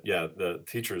 but yeah, the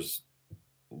teachers,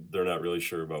 they're not really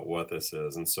sure about what this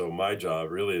is. And so my job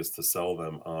really is to sell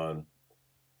them on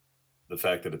the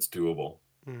fact that it's doable.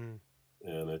 Mm.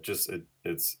 And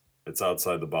it's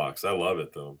outside the box. I love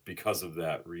it though, because of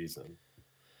that reason.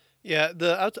 Yeah.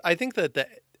 I think that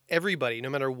everybody, no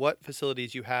matter what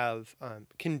facilities you have,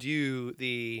 can do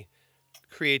the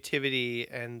creativity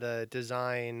and the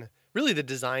design, really the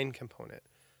design component.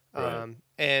 Right.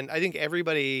 And I think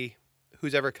everybody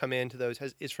who's ever come into those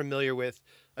is familiar with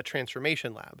a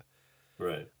transformation lab.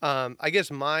 Right. I guess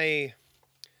my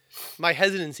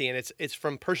hesitancy, and it's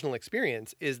from personal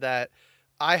experience, is that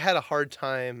I had a hard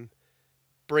time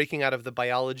breaking out of the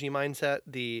biology mindset,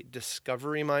 the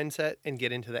discovery mindset, and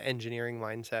get into the engineering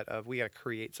mindset of we got to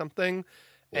create something.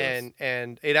 Yes.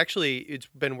 And it's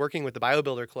been working with the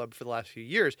BioBuilder Club for the last few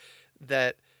years,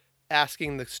 that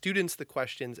asking the students the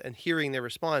questions and hearing their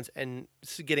response and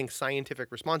getting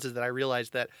scientific responses, that I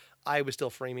realized that I was still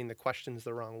framing the questions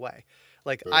the wrong way.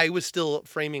 Like Right. I was still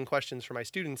framing questions for my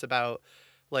students about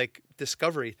like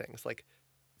discovery things, like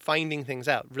finding things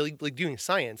out, really like doing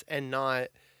science, and not.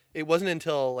 It wasn't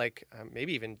until like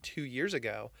maybe even 2 years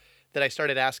ago that I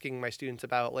started asking my students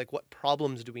about like what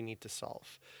problems do we need to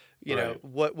solve, Right.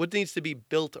 what needs to be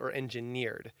built or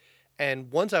engineered. And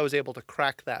once I was able to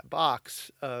crack that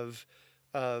box of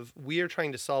we are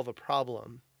trying to solve a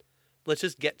problem, let's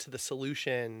just get to the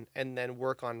solution and then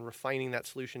work on refining that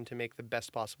solution to make the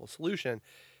best possible solution.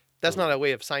 That's not Mhm. a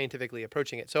way of scientifically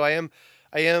approaching it. So I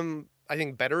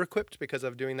think better equipped because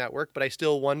of doing that work, but I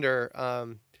still wonder.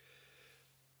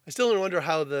 I still wonder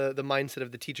how the mindset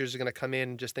of the teachers is going to come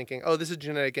in just thinking, oh, this is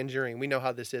genetic engineering. We know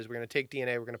how this is. We're going to take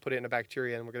DNA, we're going to put it in a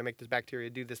bacteria, and we're going to make this bacteria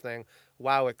do this thing.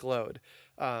 Wow, it glowed.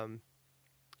 Um,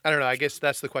 I don't know. I guess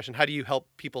that's the question. How do you help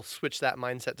people switch that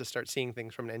mindset to start seeing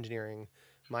things from an engineering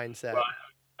mindset? Well,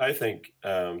 I think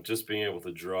just being able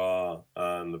to draw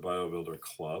on the BioBuilder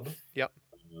Club, Yep.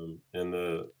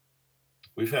 and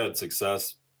we've had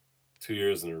success 2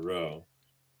 years in a row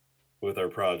with our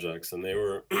projects, and they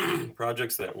were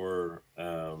projects that were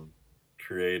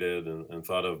created and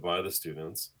thought of by the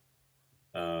students,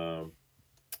 um,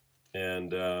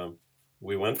 and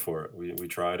we went for it. We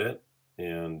tried it,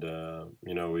 and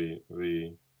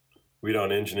we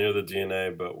don't engineer the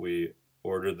DNA, but we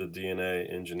ordered the DNA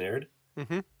engineered,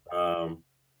 Mm-hmm. um,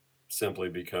 simply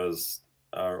because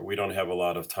we don't have a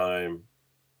lot of time.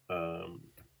 Um,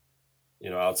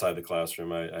 outside the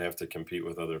classroom, I have to compete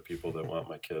with other people that want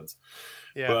my kids.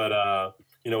 Yeah. But,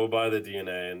 we'll buy the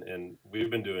DNA, and we've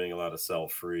been doing a lot of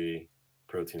cell-free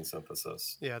protein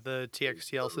synthesis. Yeah. The And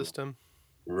TXTL so system.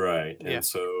 right, Yeah. and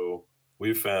so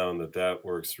we found that that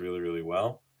works really, really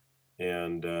well,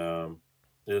 and,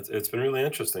 it's been really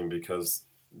interesting because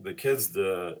the kids,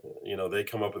 they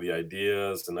come up with the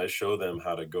ideas, and I show them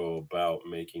how to go about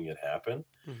making it happen,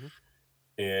 Mm-hmm.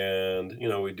 and,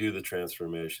 we do the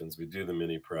transformations, we do the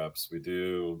mini preps, we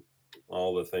do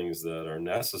all the things that are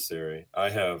necessary. I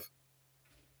have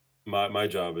my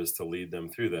job is to lead them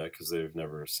through that because they've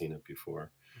never seen it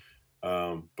before.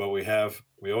 But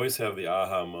we always have the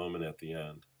aha moment at the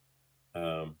end.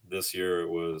 This year it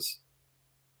was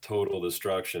total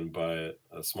destruction by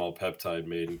a small peptide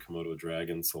made in Komodo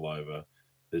dragon saliva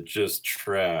that just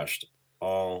trashed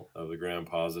all of the gram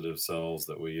positive cells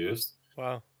that we used.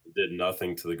 Wow. It did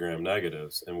nothing to the gram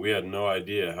negatives, and we had no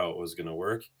idea how it was going to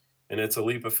work. And it's a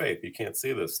leap of faith. You can't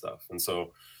see this stuff, and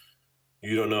so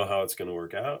you don't know how it's going to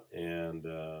work out. And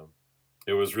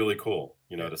it was really cool,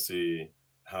 Yeah. to see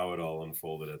how it all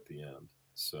unfolded at the end.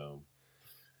 So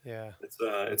Yeah.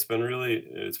 it's been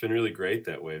really great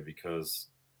that way because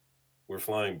we're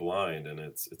flying blind, and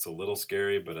it's a little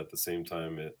scary, but at the same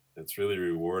time it's really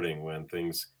rewarding when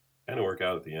things kind of work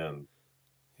out at the end.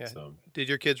 Yeah. So Did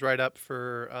your kids write up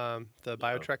for the yeah.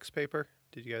 Biotrex paper?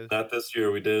 Did you guys? Not this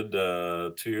year. We did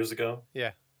 2 years ago.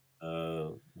 Yeah.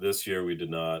 This year we did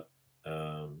not,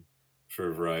 um, for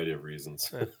a variety of reasons.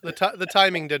 The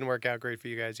timing didn't work out great for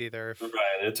you guys either. Right,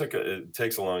 and it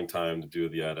takes a long time to do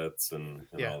the edits and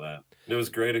Yeah. all that. It was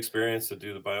a great experience to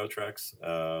do the Biotreks,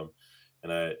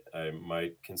 and I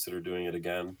might consider doing it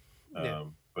again, Yeah.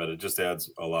 but it just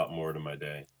adds a lot more to my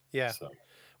day. Yeah. So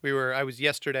I was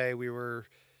yesterday, we were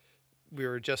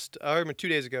just, I remember 2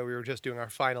 days ago, we were just doing our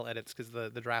final edits because the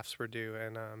drafts were due.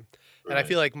 And I right,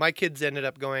 feel like my kids ended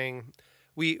up going,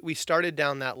 we started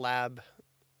down that lab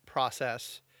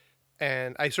process,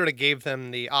 and I sort of gave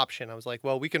them the option. I was like,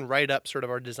 well, we can write up sort of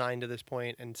our design to this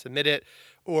point and submit it,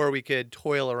 or we could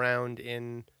toil around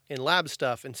in lab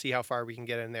stuff and see how far we can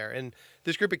get in there. And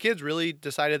this group of kids really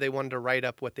decided they wanted to write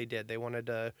up what they did. They wanted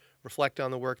to reflect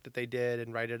on the work that they did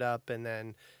and write it up, and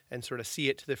then and sort of see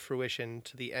it to the fruition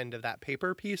to the end of that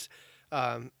paper piece,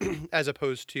 um, as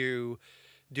opposed to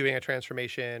doing a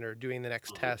transformation or doing the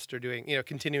next mhm, test or doing,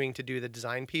 continuing to do the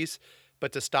design piece,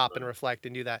 but to stop and right, reflect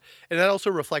and do that. And that also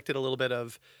reflected a little bit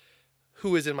of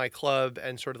who is in my club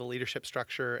and sort of the leadership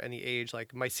structure and the age.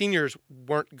 Like my seniors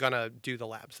weren't gonna do the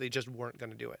labs. They just weren't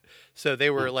gonna do it. So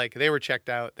mm, they were checked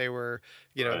out. They were,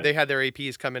 right, they had their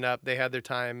APs coming up. They had their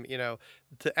time,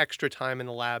 the extra time in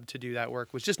the lab to do that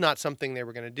work was just not something they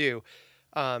were gonna do.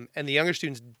 And the younger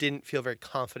students didn't feel very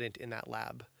confident in that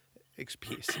lab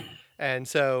piece. And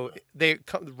so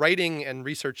writing and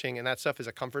researching and that stuff is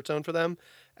a comfort zone for them.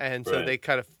 And so Right. they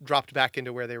kind of dropped back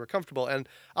into where they were comfortable. And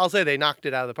I'll say they knocked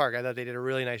it out of the park. I thought they did a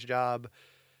really nice job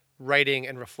writing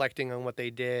and reflecting on what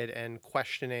they did and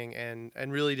questioning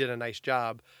and really did a nice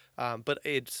job. But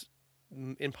it's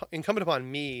incumbent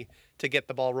upon me to get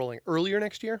the ball rolling earlier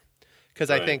next year because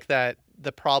I Right. think that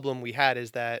the problem we had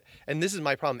is that, and this is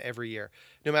my problem every year,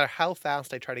 no matter how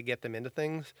fast I try to get them into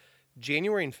things,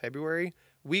 January and February,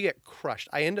 we get crushed.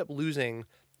 I end up losing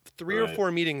three or Right.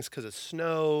 four meetings because of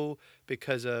snow,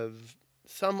 because of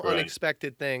some Right.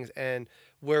 unexpected things. And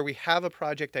where we have a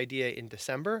project idea in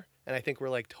December, and I think we're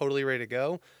like totally ready to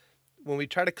go, when we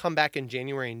try to come back in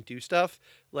January and do stuff,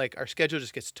 like our schedule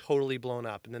just gets totally blown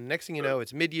up. And then the next thing you know,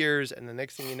 it's mid years. And the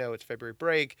next thing you know, it's February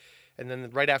break. And then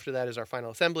right after that is our final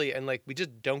assembly. And like we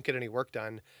just don't get any work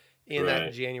done in that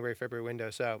Right. January, February window.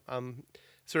 So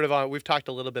sort of on, we've talked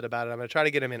a little bit about it. I'm going to try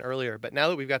to get him in earlier. But now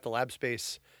that we've got the lab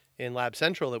space in Lab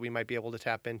Central that we might be able to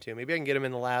tap into, maybe I can get him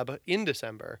in the lab in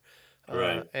December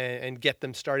Right. and get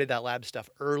them started that lab stuff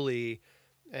early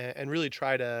and really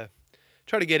try to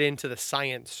get into the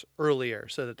science earlier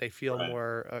so that they feel Right.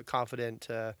 more confident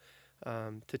to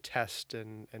test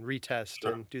and retest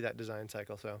Sure. and do that design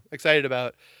cycle. So excited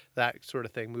about that sort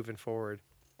of thing moving forward.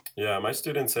 Yeah, my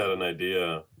students had an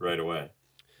idea right away,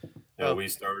 and Oh, we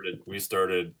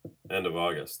started end of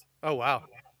August. oh wow,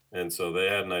 And so they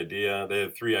had an idea. They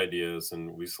had 3 ideas,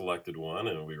 and we selected one,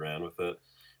 and we ran with it.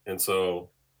 And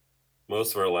so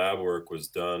most of our lab work was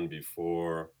done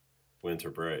before winter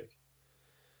break.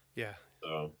 yeah,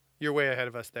 So you're way ahead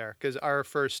of us there because our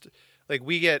first, like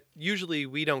we get usually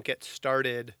we don't get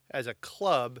started as a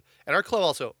club, and our club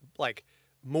also like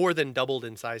more than doubled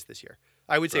in size this year.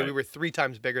 I would say we right. were 3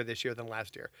 times bigger this year than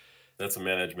last year. That's a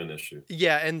management issue.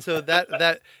 Yeah, and so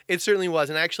that it certainly was,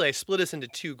 and actually I split us into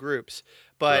 2 groups,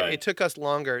 but Right. it took us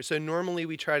longer. So normally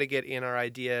we try to get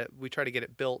we try to get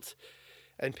it built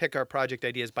and pick our project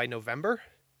ideas by November.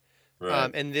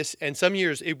 Right. And some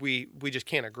years we just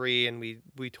can't agree and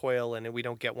we toil and we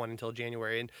don't get one until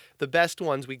January. And the best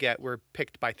ones we get were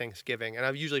picked by Thanksgiving, and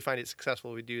I usually find it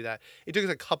successful when we do that. It took us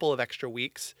a couple of extra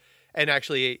weeks, and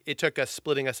actually it took us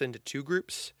splitting us into 2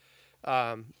 groups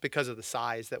because of the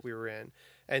size that we were in.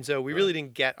 And so we Right. really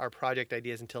didn't get our project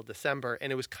ideas until December,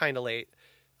 and it was kind of late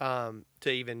to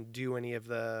even do any of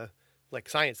the like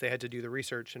science. They had to do the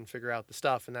research and figure out the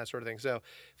stuff and that sort of thing. So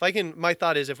if I can, my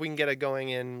thought is if we can get it going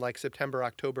in like September,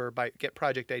 October, by get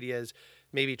project ideas,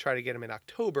 maybe try to get them in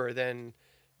October, then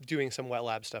doing some wet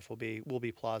lab stuff will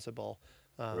be plausible.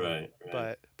 Right.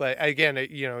 Right. But again,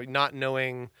 not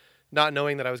knowing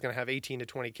that I was going to have 18 to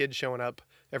 20 kids showing up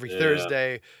every Yeah.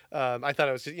 Thursday, I thought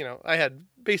I was, I had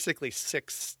basically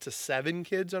 6 to 7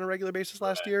 kids on a regular basis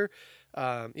last Right. year.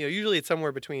 Usually it's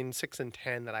somewhere between 6 and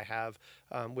 10 that I have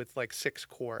with like 6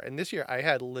 core. And this year I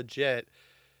had legit,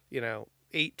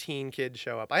 18 kids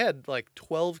show up. I had like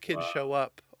 12 kids Wow. show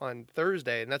up on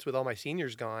Thursday, and that's with all my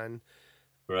seniors gone.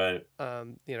 Right.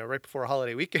 Right before a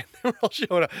holiday weekend, we're all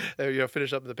showing up,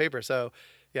 finish up the paper. So,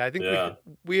 yeah, I think Yeah.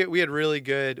 we had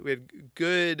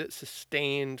good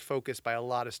sustained focus by a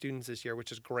lot of students this year,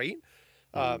 which is great.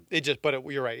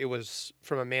 Mhm. You're right. It was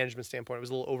from a management standpoint, it was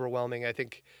a little overwhelming. I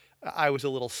think I was a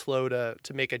little slow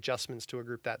to make adjustments to a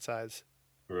group that size.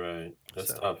 Right. That's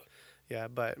So. tough. Yeah,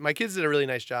 but my kids did a really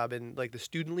nice job, and like the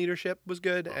student leadership was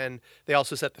good, and they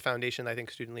also set the foundation. I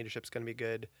think student leadership is going to be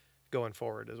good going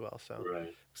forward as well. So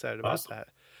Right. excited about Awesome. that.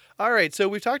 All right, so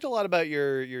we've talked a lot about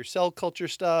your cell culture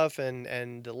stuff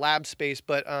and the lab space,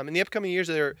 but in the upcoming years,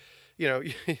 you've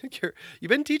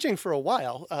been teaching for a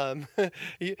while,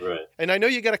 you, Right. and I know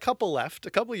you got a couple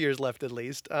years left at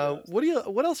least. Yes.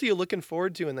 What else are you looking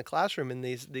forward to in the classroom in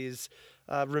these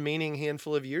remaining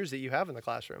handful of years that you have in the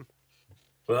classroom?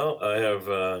 Well, I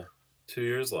have 2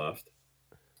 years left,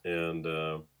 and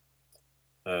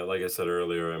like I said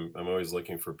earlier, I'm always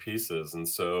looking for pieces, and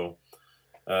so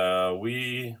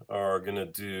we are going to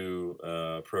do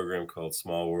a program called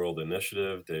Small World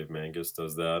Initiative. Dave Mangus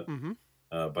does that, Mm-hmm.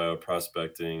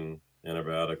 bioprospecting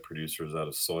antibiotic producers out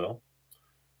of soil.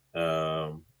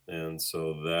 And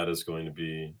so that is going to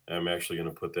be, I'm actually going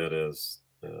to put that as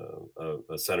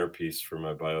a centerpiece for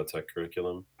my biotech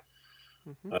curriculum.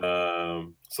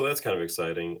 Mm-hmm. So that's kind of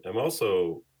exciting. I'm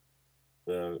also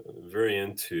very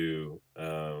into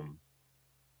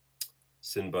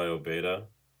SynBio Beta,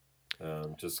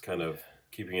 just kind Yeah. of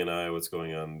keeping an eye on what's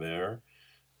going on there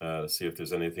to see if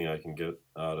there's anything I can get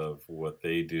out of what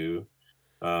they do.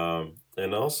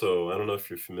 And also, I don't know if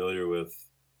you're familiar with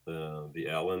the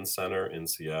Allen Center in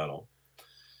Seattle.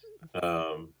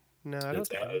 Um, No, I don't it's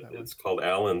think I know that one. it's called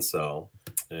Allen Cell,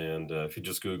 And if you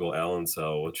just Google Allen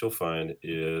cell, what you'll find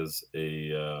is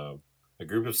a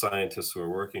group of scientists who are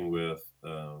working with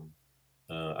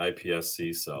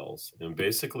iPSC cells. And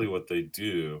basically, what they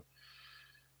do,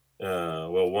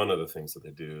 well, one of the things that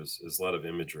they do is a lot of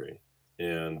imagery.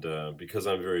 And because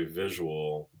I'm very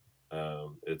visual,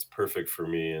 it's perfect for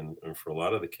me and for a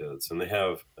lot of the kids. And they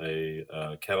have a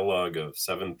catalog of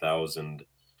 7,000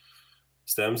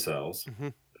 stem cells, Hmm.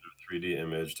 3D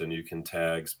imaged, and you can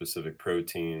tag specific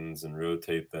proteins and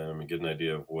rotate them and get an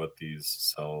idea of what these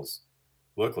cells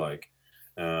look like.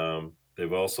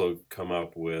 They've also come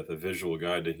up with a visual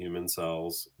guide to human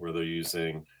cells where they're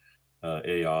using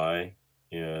AI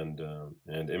and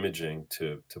imaging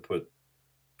to put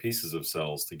pieces of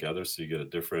cells together, so you get a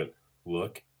different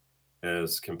look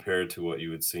as compared to what you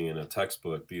would see in a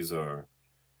textbook. These are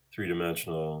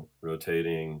three-dimensional,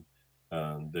 rotating.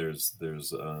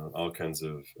 There's all kinds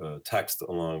of text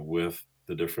along with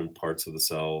the different parts of the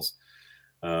cells,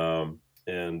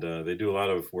 and they do a lot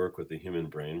of work with the Human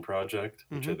Brain Project,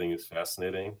 which Hmm. I think is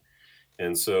fascinating.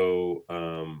 And so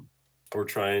we're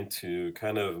trying to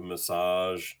kind of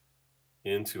massage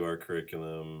into our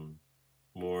curriculum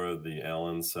more of the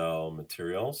Allen cell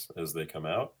materials as they come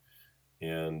out,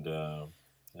 and um,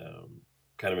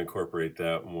 kind of incorporate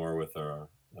that more with our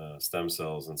stem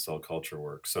cells and cell culture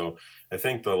work. So I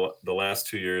think the last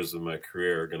 2 years of my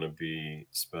career are going to be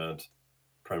spent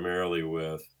primarily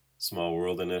with Small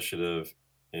World Initiative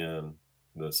and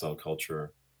the cell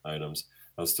culture items.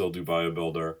 I'll still do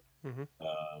BioBuilder, Hmm.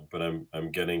 but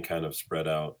I'm getting kind of spread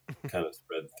out, kind of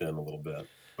spread thin a little bit.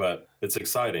 But it's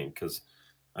exciting because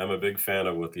I'm a big fan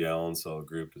of what the Allen Cell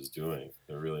Group is doing.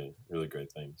 They're really, really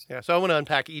great things. Yeah, so I want to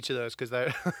unpack each of those because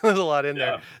there's a lot in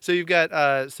there. Yeah. So you've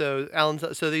got so Alan.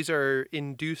 So these are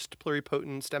induced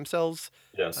pluripotent stem cells.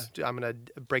 Yes. I'm gonna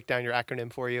break down your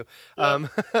acronym for you. Yeah.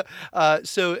 Um,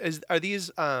 so are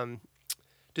these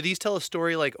do these tell a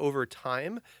story like over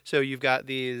time? So you've got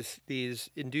these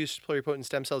induced pluripotent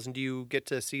stem cells, and do you get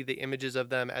to see the images of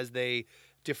them as they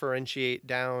differentiate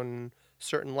down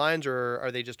certain lines, or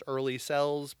are they just early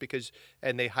cells because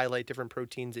and they highlight different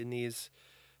proteins in these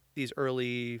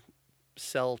early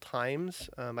cell times?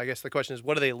 I guess the question is,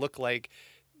 what do they look like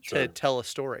to Sure. tell a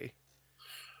story?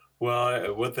 Well,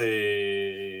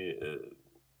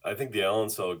 I think the Allen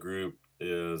Cell Group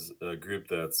is a group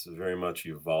that's very much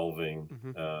evolving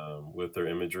Hmm. with their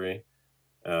imagery.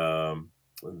 Um,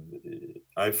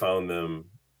 I found them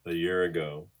a year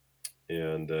ago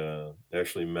and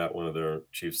actually met one of their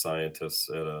chief scientists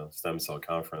at a stem cell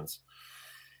conference.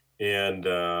 And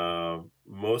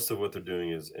most of what they're doing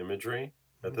is imagery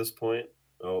at Hmm. this point,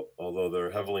 although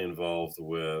they're heavily involved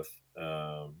with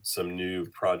some new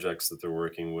projects that they're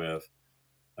working with,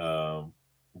 um,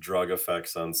 drug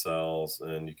effects on cells,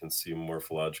 and you can see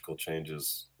morphological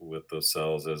changes with those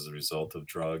cells as a result of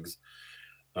drugs.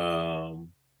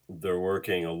 Um, they're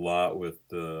working a lot with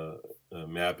the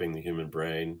mapping the human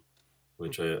brain,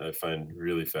 which I find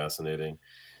really fascinating.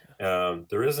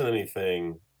 There isn't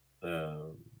anything,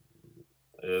 um,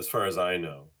 as far as I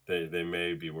know, they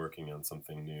may be working on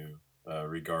something new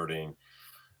regarding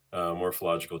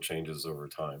morphological changes over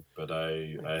time, but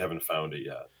I haven't found it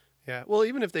yet. Yeah. Well,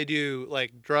 even if they do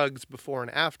like drugs before and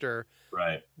after,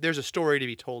 Right. there's a story to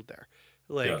be told there.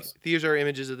 Like Yes. these are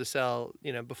images of the cell,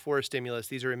 before a stimulus.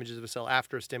 These are images of a cell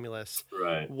after a stimulus.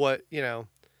 Right. What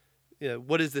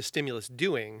what is the stimulus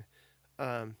doing?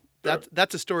 Sure.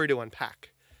 That's a story to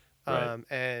unpack. Right.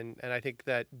 And I think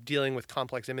that dealing with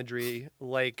complex imagery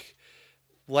like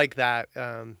that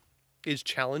is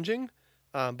challenging,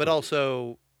 but Mhm.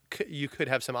 also you could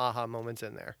have some aha moments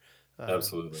in there.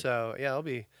 Absolutely. So yeah, I'll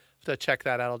be to check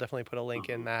that out. I'll definitely put a link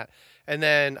in Mhm. that. And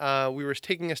then we were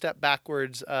taking a step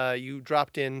backwards. You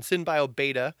dropped in SynBio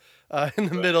Beta in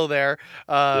the Right. middle there,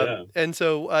 Yeah. and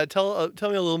so tell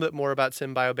me a little bit more about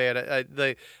SynBio Beta.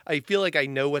 I feel like I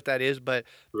know what that is, but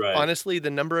Right. honestly,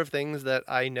 the number of things that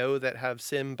I know that have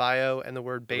SynBio and the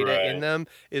word beta in Right. them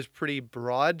is pretty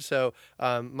broad. So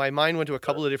my mind went to a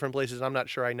couple of different places. I'm not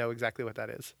sure I know exactly what that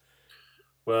is.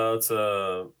 Well, it's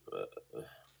a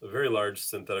very large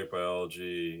synthetic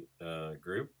biology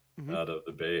group Mm-hmm. out of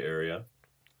the Bay Area.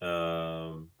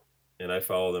 Um, and I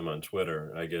follow them on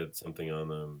Twitter. I get something on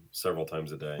them several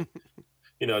times a day.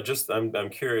 Just I'm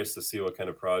curious to see what kind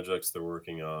of projects they're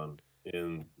working on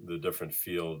in the different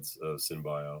fields of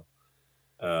Synbio.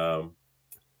 Um,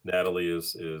 Natalie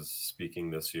is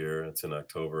speaking this year. It's in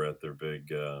October at their big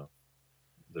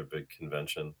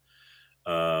convention.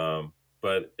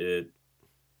 But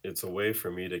it's a way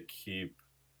for me to keep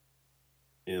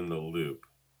in the loop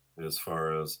as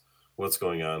far as what's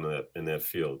going on in that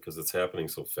field because it's happening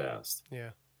so fast.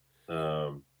 Yeah.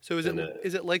 Um, So And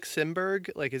is it like Simberg?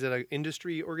 Like, is it an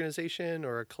industry organization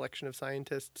or a collection of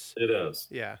scientists? it is,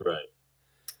 Yeah. right.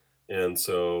 And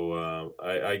so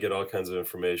I get all kinds of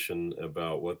information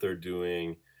about what they're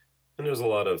doing. And there's a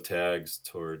lot of tags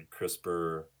toward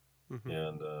CRISPR Hmm.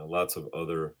 and lots of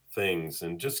other things,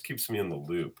 and just keeps me in the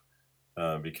loop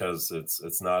because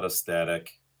it's not a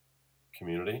static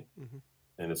community, Hmm.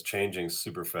 and it's changing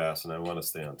super fast, and I want to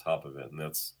stay on top of it, and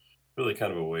that's really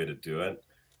kind of a way to do it.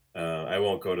 I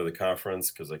won't go to the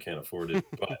conference because I can't afford it,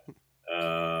 but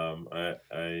I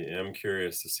am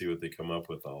curious to see what they come up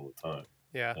with all the time.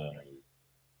 Yeah.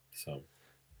 So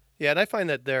Yeah, and I find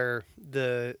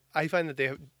that I find that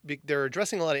they're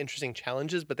addressing a lot of interesting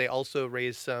challenges, but they also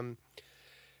raise some.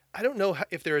 I don't know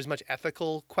if there are as much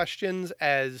ethical questions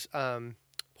as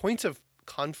points of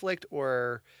conflict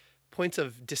or points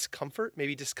of discomfort.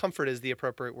 Maybe discomfort is the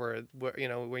appropriate word.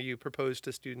 Where you propose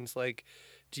to students like,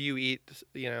 do you eat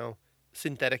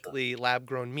synthetically lab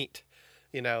grown meat?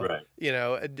 right.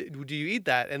 Do you eat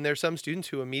that? And there's some students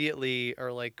who immediately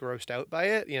are like grossed out by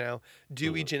it.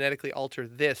 Do we Mhm. genetically alter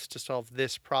this to solve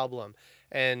this problem?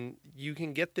 And you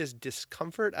can get this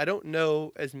discomfort. I don't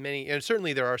know as many, and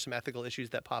certainly there are some ethical issues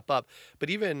that pop up, but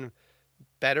even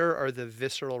better are the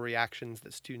visceral reactions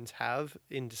that students have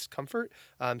in discomfort.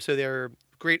 So they're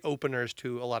great openers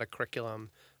to a lot of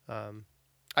curriculum. Um,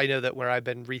 I know that where I've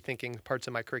been rethinking parts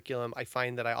of my curriculum, I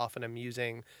find that I often am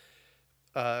using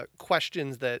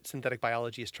questions that synthetic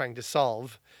biology is trying to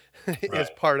solve as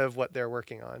Right. part of what they're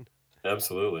working on.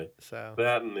 Absolutely. So,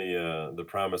 That and the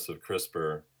promise of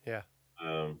CRISPR. yeah.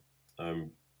 Um,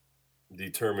 I'm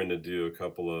determined to do a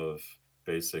couple of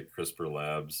basic CRISPR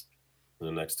labs in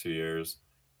the next 2 years.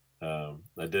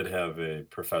 I did have a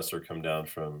professor come down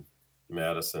from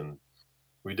Madison.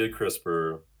 We did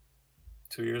CRISPR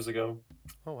 2 years ago.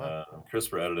 Oh, wow.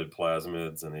 CRISPR edited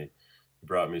plasmids, and he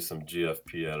brought me some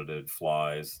GFP edited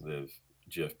flies. They have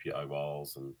GFP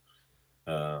eyeballs, and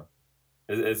uh,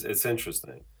 it's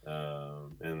interesting.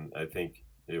 And I think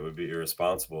it would be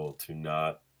irresponsible to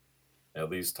not at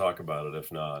least talk about it,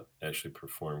 if not actually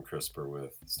perform CRISPR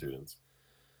with students.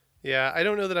 Yeah, I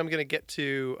don't know that I'm going to get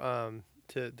to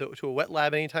a wet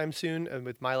lab anytime soon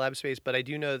with my lab space, but I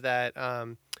do know that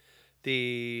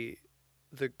the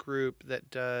the group that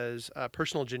does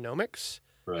personal genomics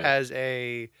Right. has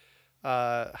a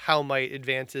how might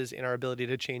advances in our ability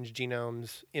to change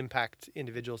genomes impact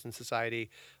individuals in society.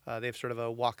 They have sort of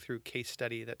a walkthrough case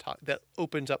study that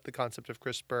opens up the concept of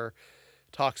CRISPR,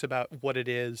 talks about what it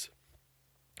is,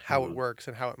 how it Hmm. works,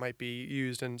 and how it might be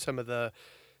used, and some of the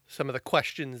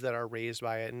questions that are raised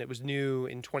by it. And it was new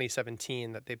in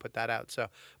 2017 that they put that out. So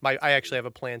I actually have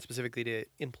a plan specifically to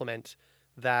implement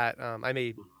that. I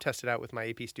may test it out with my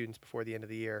AP students before the end of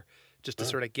the year, just to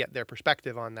Sure. sort of get their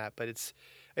perspective on that. But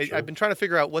I've Sure. been trying to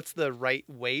figure out what's the right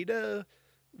way to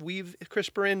weave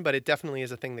CRISPR in, but it definitely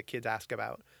is a thing that kids ask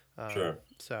about. Sure.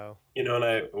 So And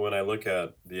I when I look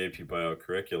at the AP Bio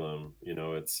curriculum,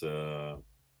 it's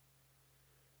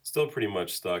still pretty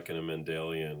much stuck in a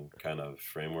Mendelian kind of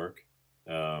framework.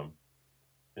 Um,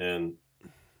 and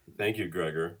thank you,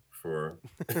 Gregor, for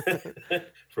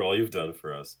for all you've done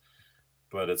for us.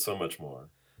 But it's so much more.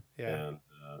 yeah.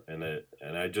 And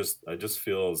I just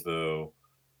feel as though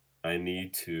I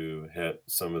need to hit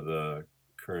some of the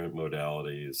current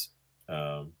modalities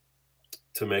um,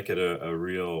 to make it a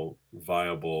real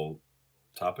viable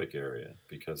topic area,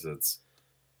 because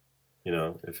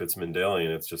if it's Mendelian,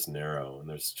 it's just narrow, and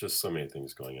there's just so many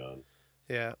things going on.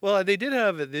 Yeah. Well, they did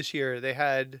have it this year. They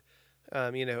had,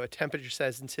 a temperature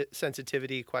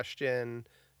sensitivity question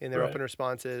in their Right. open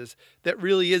responses that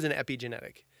really is an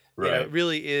epigenetic. It Right.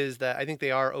 really is that. I think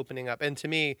they are opening up. And to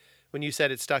me, when you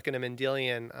said it's stuck in a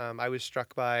Mendelian, I was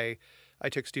struck by. I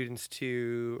took students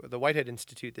to the Whitehead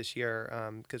Institute this year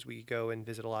because we go and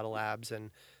visit a lot of labs,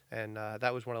 and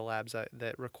that was one of the labs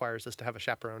that requires us to have a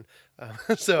chaperone.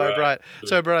 So I Right. brought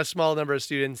so I brought a small number of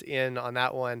students in on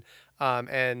that one,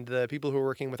 and the people who are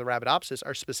working with Arabidopsis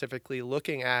are specifically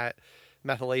looking at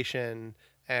methylation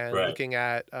and Right.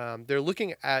 they're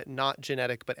looking at not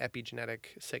genetic but epigenetic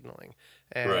signaling,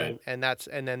 Right. and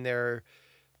then they're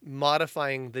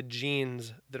modifying the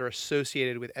genes that are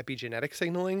associated with epigenetic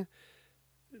signaling.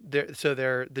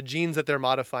 The genes that they're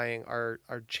modifying are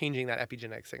changing that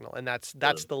epigenetic signal, and that's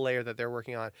Sure. the layer that they're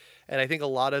working on. And I think a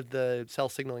lot of the cell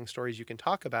signaling stories you can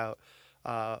talk about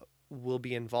uh, will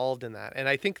be involved in that. And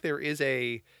I think there is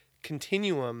a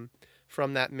continuum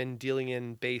from that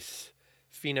Mendelian base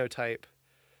phenotype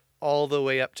all the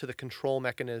way up to the control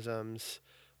mechanisms,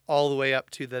 all the way up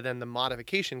to the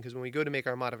modification. Because when we go to make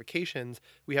our modifications,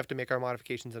 we have to make our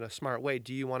modifications in a smart way.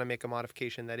 Do you want to make a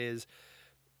modification that is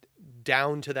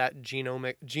down to that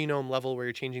genome level where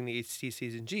you're changing the H,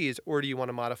 C's, and G's, or do you want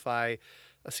to modify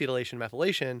acetylation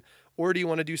methylation, or do you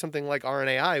want to do something like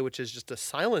RNAi, which is just a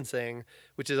silencing,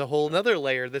 which is a whole nother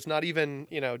layer that's not even,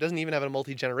 doesn't even have a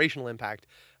multi-generational impact.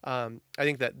 I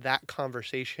think that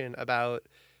conversation about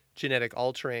genetic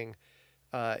altering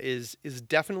is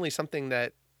definitely something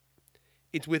that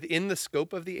it's within the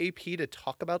scope of the AP to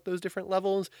talk about those different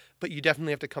levels, but you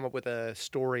definitely have to come up with a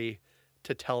story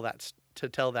to tell that,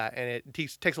 and it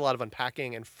takes a lot of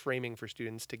unpacking and framing for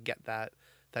students to get that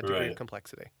degree of Right.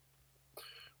 complexity.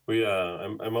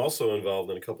 I'm also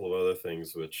involved in a couple of other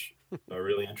things which are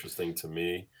really interesting to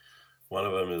me. One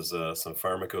of them is some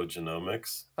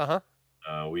pharmacogenomics.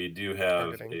 Uh-huh. We do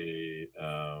have Targeting.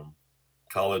 a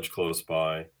college close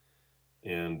by,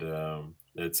 and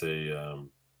it's a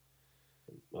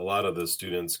lot of the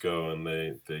students go and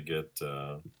they get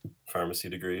pharmacy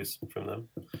degrees from them.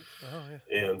 Oh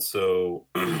yeah. And so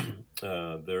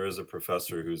there is a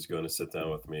professor who's going to sit down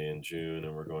with me in June,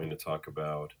 and we're going to talk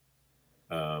about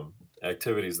um,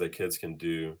 activities that kids can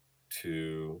do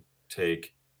to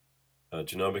take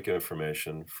genomic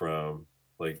information from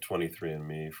like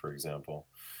 23andMe, for example.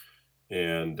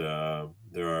 And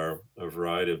there are a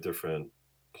variety of different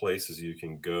places you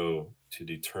can go to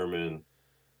determine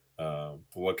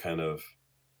what kind of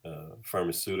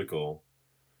pharmaceutical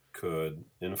could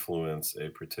influence a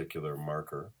particular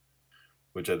marker,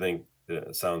 which I think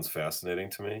sounds fascinating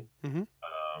to me. Mm-hmm.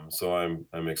 So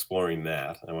I'm exploring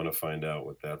that. I want to find out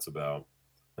what that's about.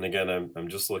 And again, I'm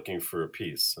just looking for a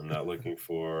piece. I'm not looking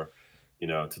for,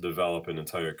 to develop an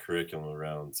entire curriculum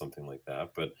around something like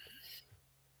that. But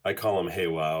I call them hey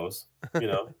wows. And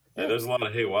Yeah. there's a lot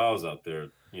of hey wows out there,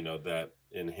 that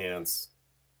enhance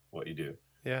what you do.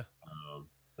 Yeah. Um,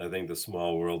 I think the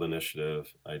Small World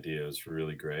Initiative idea is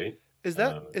really great. Is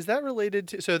that Uh, is that related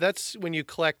to, so that's when you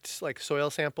collect like soil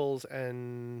samples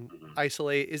and mhm.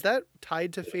 isolate, is that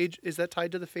tied to Yes. phage, is that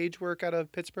tied to the phage work out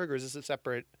of Pittsburgh, or is this a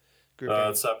separate grouping?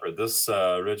 It's separate. This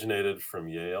originated from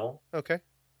Yale. Okay.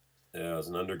 Yeah, it was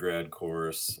an undergrad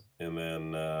course, and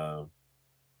then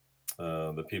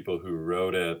the people who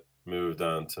wrote it moved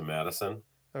on to Madison,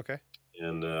 Okay.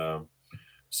 and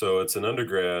so it's an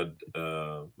undergrad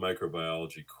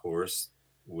microbiology course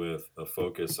with a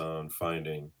focus on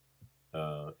finding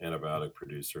antibiotic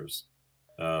producers,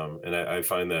 and I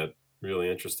find that really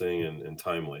interesting and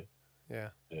timely, Yeah.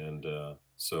 and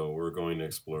so we're going to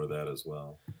explore that as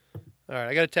well. All right,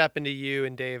 I got to tap into you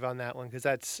and Dave on that one, because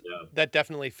Yeah. that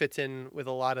definitely fits in with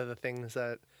a lot of the things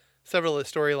that several of the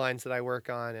storylines that I work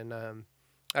on, and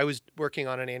I was working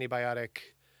on an antibiotic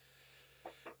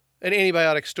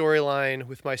storyline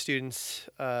with my students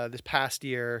this past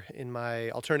year in my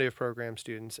alternative program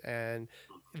students, and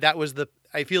that was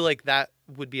I feel like that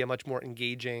would be a much more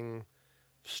engaging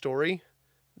story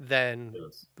than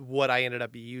Yes. what I ended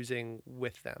up using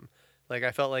with them. Like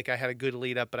I felt like I had a good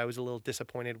lead up, but I was a little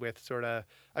disappointed with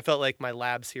I felt like my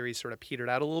lab series sort of petered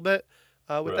out a little bit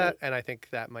with Right. that, and I think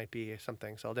that might be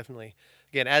something. So I'll definitely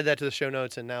again add that to the show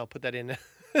notes and now put that in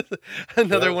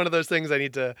another Yeah. one of those things I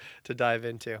need to dive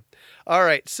into. All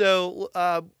right, so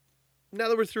now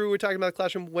that we're talking about the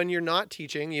classroom. When you're not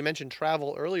teaching, you mentioned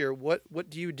travel earlier. What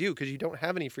do you do? Because you don't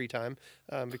have any free time,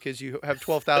 because you have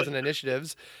 12,000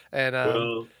 initiatives, and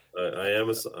Well, I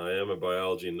am a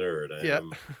biology nerd. I yeah,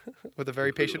 am with a completely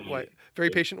very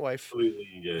patient wife. completely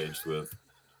engaged with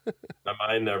my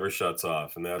mind never shuts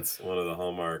off, and that's one of the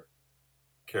hallmark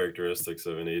characteristics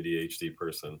of an ADHD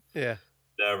person. Yeah.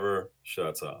 Never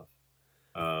shuts off.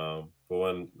 But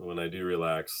when I do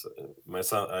relax,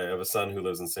 I have a son who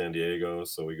lives in San Diego,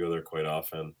 so we go there quite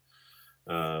often.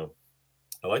 Uh,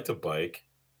 I like to bike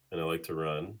and I like to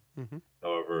run. Hmm.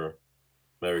 However,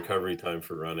 my recovery time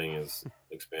for running is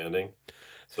expanding,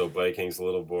 so biking's a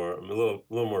little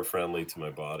more friendly to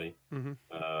my body. Hmm.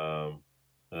 Um,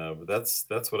 but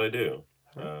that's what I do.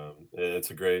 Well,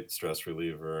 It's a great stress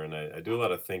reliever, and I do a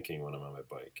lot of thinking when I'm on my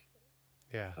bike,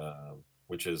 yeah.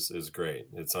 which is great.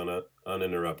 It's on a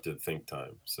uninterrupted think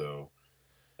time. So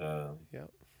Yeah.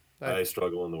 I, I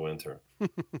struggle in the winter.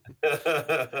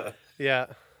 yeah.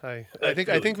 I I think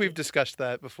really we've do. discussed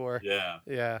that before. Yeah,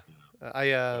 Yeah. yeah.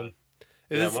 I But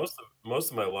it yeah, is. most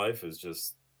of my life is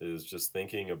just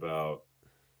thinking about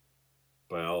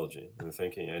biology and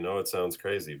thinking. I know it sounds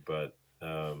crazy, but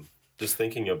just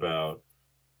thinking about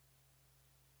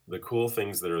the cool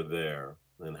things that are there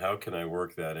and how can I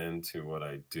work that into what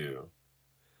I do,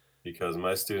 because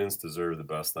my students deserve the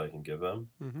best I can give them,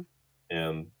 Hmm.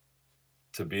 and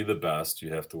to be the best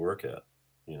you have to work at.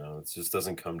 It just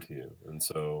doesn't come to you. And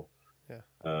so Yeah.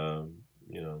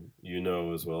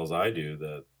 as well as I do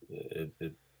that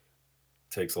it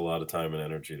takes a lot of time and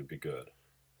energy to be good.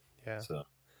 Yeah. So,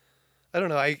 I don't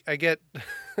know. I get,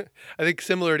 I think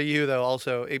similar to you though.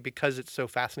 Also, because it's so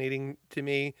fascinating to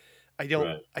me,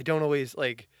 right, I don't always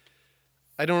like.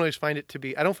 I don't always find it to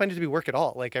be. I don't find it to be work at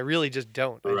all. Like I really just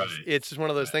don't. right, It's just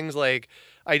one of those right, things. Like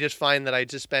I just find that I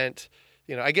just spent.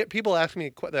 I get people ask me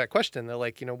that question. They're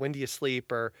like, when do you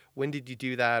sleep, or when did you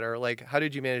do that, or like, how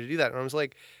did you manage to do that? And I was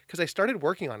like, because I started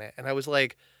working on it, and I was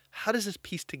like, how does this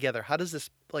piece together? How does this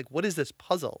what is this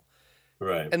puzzle?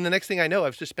 right, And the next thing I know,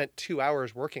 I've just spent 2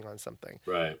 hours working on something.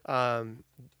 right.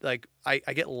 Like I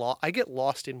get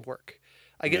lost in work.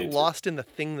 I get Me too. lost in the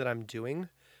thing that I'm doing.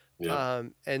 Yep.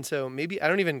 And so maybe I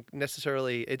don't even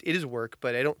necessarily, it is work,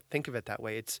 but I don't think of it that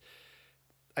way.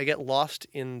 I get lost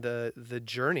in the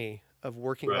journey of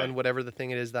working Right. on whatever the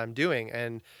thing it is that I'm doing.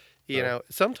 And, Right.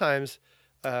 sometimes,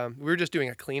 we were just doing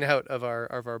a clean out of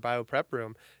our bio prep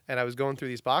room, and I was going through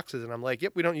these boxes, and I'm like,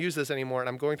 "Yep, we don't use this anymore." And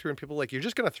I'm going through, and people are like, "You're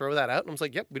just gonna throw that out?" And I was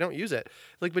like, "Yep, we don't use it."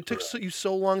 Like, but it took Correct. you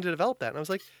so long to develop that, and I was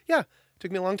like, "Yeah, it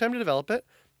took me a long time to develop it.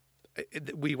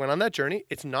 We went on that journey.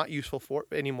 It's not useful for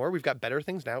anymore. We've got better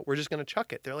things now. We're just gonna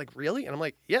chuck it." They're like, "Really?" And I'm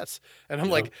like, "Yes." And I'm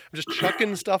like, Yep. I'm just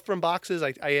chucking stuff from boxes.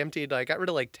 I emptied. I got rid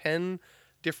of like 10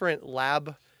 different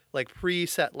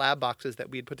preset lab boxes that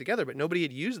we had put together, but nobody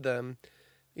had used them,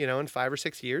 in 5 or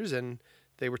 6 years, and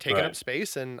they were taking up Right.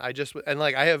 space. And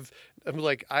like I'm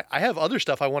like I have other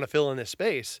stuff I want to fill in this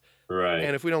space, and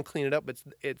Right. if we don't clean it up,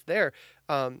 it's there.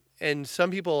 And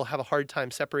some people have a hard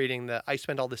time separating that I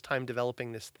spent all this time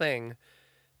developing this thing,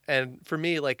 and for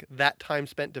me, like that time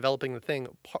spent developing the thing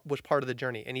was part of the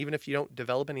journey. And even if you don't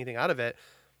develop anything out of it,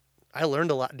 I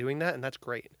learned a lot doing that, and that's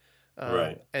great.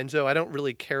 Right. And so I don't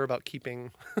really care about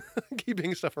keeping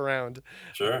keeping stuff around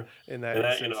Sure. in that And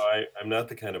instance. I'm not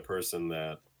the kind of person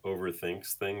that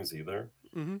overthinks things either.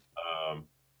 Hmm. Um,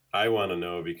 I want to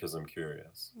know because I'm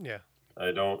curious. Yeah.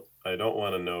 I don't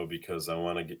want to know because I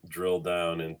want to get drill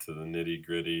down into the nitty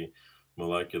gritty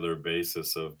molecular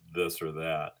basis of this or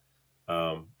that.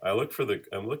 I look for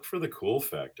the cool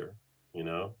factor, you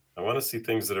know. I want to see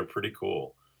things that are pretty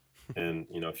cool. And,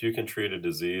 if you can treat a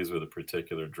disease with a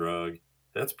particular drug,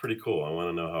 that's pretty cool. I want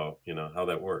to know how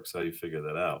that works, how you figure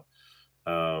that out.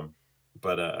 Um,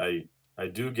 but I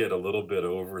do get a little bit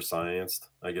over scienced.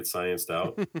 I get scienced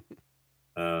out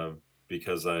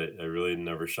because I really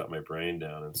never shut my brain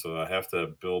down. And so I have to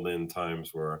build in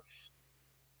times where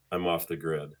I'm off the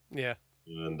grid. Yeah.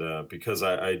 And because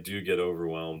I do get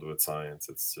overwhelmed with science,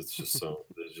 it's just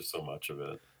there's just so much of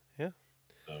it. Yeah.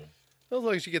 So, As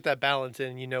long as you get that balance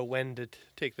in, you know when to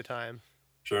take the time.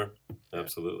 sure, Yeah.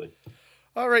 absolutely.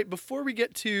 All right. Before we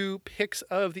get to picks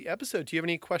of the episode, do you have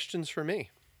any questions for me?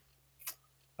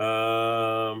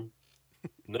 Um,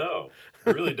 no, I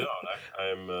really don't.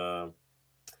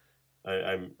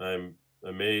 I'm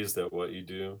amazed at what you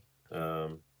do.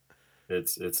 Um,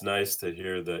 it's nice to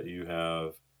hear that you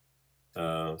have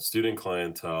student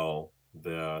clientele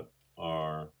that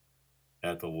are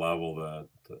at the level that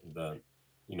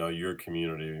your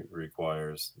community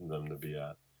requires them to be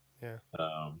at. Yeah.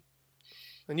 Um,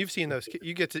 And you've seen those.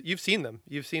 You've seen them.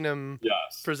 You've seen them yes,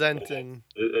 and present, and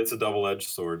it's a double-edged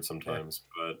sword yeah. sometimes,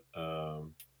 but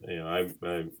I'm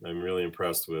really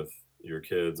impressed with your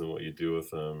kids and what you do with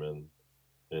them,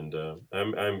 and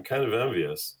I'm kind of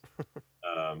envious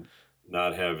um,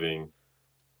 not having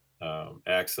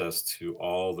access to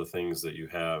all the things that you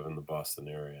have in the Boston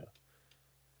area.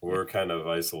 Yeah. We're kind of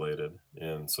isolated,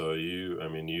 and so I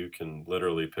mean, you can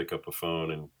literally pick up a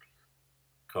phone and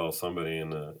call somebody in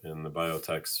the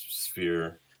biotech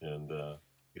sphere and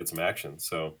get some action.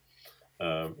 So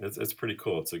it's pretty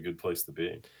cool. It's a good place to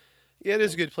be. Yeah, it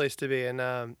is a So, good place to be,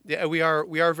 and yeah, we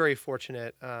are very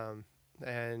fortunate,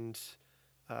 and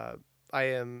uh, I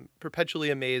am perpetually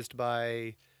amazed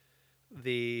by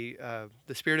the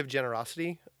spirit of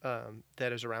generosity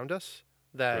that is around us.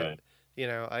 That right,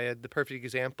 I had the perfect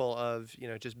example of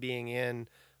just being in.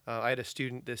 I had a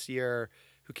student this year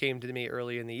who came to me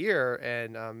early in the year,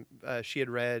 and she had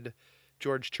read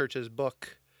George Church's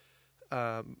book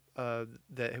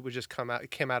that had just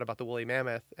came out about the woolly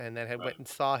mammoth, and then had right, went and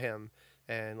saw him,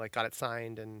 and like got it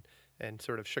signed, and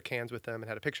sort of shook hands with him and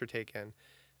had a picture taken.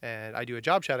 And I do a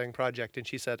job shadowing project, and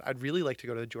she said, "I'd really like to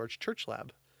go to the George Church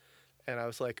lab." And I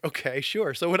was like, "Okay,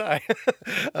 sure." So would I.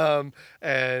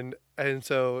 And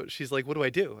so she's like, "What do I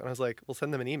do?" And I was like, "Well,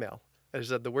 send them an email." And she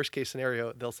said, "The worst case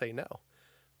scenario, they'll say no."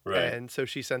 right. And so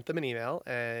she sent them an email,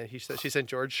 and she sent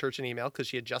George Church an email because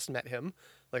she had just met him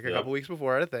like a couple Yep. weeks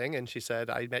before at a thing, and she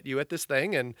said, "I met you at this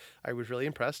thing, and I was really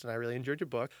impressed, and I really enjoyed your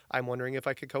book. I'm wondering if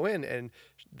I could go in." And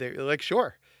they're like,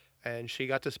 "Sure." And she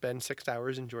got to spend 6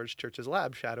 hours in George Church's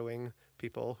lab shadowing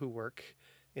people who work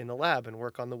in the lab and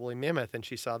work on the woolly mammoth, and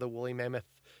she saw the woolly mammoth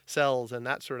cells and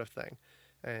that sort of thing.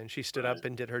 And she stood Right. up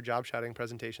and did her job shadowing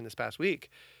presentation this past week.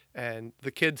 And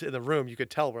the kids in the room, you could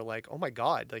tell, were like, "Oh my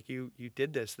God, like you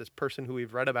did this person who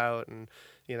we've read about, and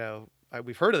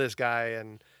we've heard of this guy."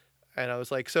 And I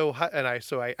was like,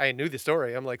 I knew the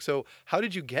story. I'm like, "So how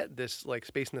did you get this like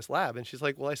space in this lab?" And she's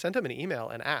like, "Well, I sent him an email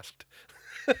and asked."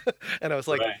 And I was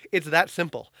like, Right. "It's that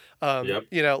simple." Yep.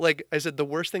 Like I said, the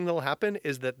worst thing that'll happen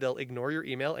is that they'll ignore your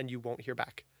email and you won't hear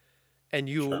back. And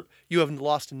Sure. you have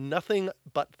lost nothing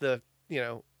but the,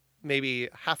 maybe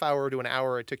half hour to an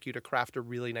hour it took you to craft a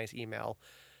really nice email.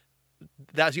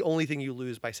 That's the only thing you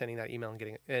lose by sending that email and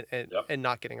getting Yep. and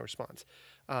not getting a response.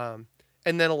 Um,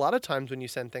 and then a lot of times when you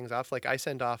send things off, like I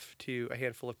send off to a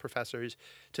handful of professors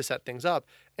to set things up,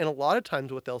 and a lot of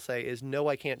times what they'll say is, "No,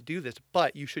 I can't do this,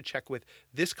 but you should check with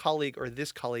this colleague or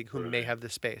this colleague who may Right. have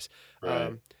this space."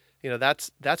 Right.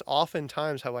 That's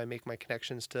oftentimes how I make my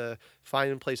connections to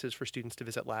find places for students to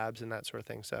visit labs and that sort of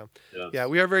thing. So, yeah, Yes.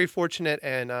 we are very fortunate,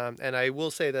 and I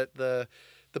will say that the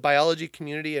biology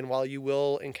community, and while you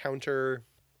will encounter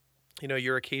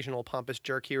your occasional pompous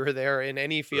jerk here or there in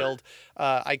any Right. field,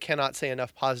 I cannot say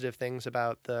enough positive things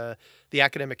about the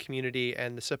academic community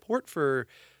and the support for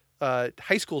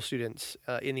high school students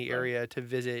in the Right. area to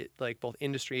visit like both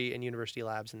industry and university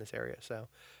labs in this area. So,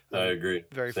 I agree.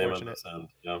 very Same on fortunate. this end.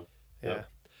 Yeah. Yeah.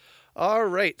 Yep. All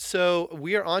right, so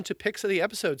we are on to picks of the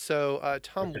episode. So,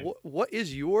 Tom, Okay. what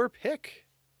is your pick?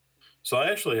 So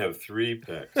I actually have 3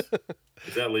 picks.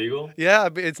 Is that legal? Yeah,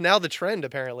 but it's now the trend.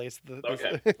 Apparently, it's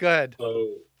Okay. go ahead.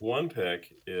 So one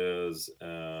pick is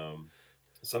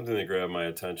something that grabbed my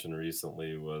attention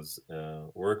recently was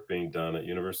work being done at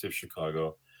University of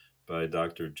Chicago by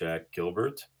Dr. Jack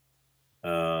Gilbert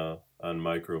on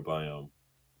microbiome.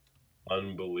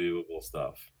 Unbelievable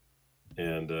stuff.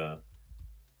 And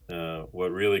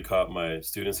what really caught my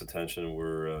students' attention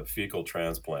were fecal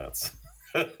transplants.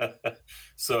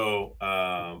 So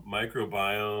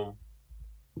microbiome.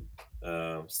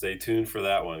 Stay tuned for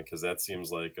that one because that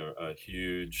seems like a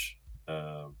huge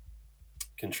um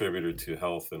contributor to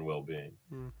health and well-being.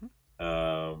 Hmm.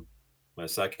 Um, my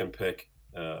second pick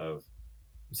of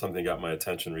something got my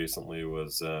attention recently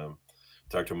was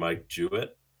Dr. Mike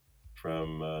Jewett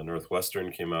from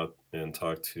Northwestern came out and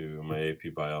talked to my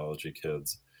AP biology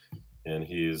kids, and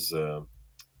he's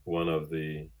one of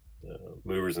the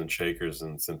movers and shakers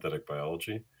in synthetic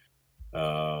biology.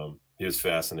 He was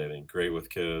fascinating, great with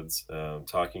kids,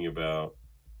 talking about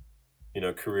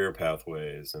career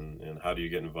pathways and how do you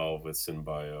get involved with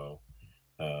synbio.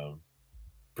 Um,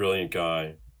 Brilliant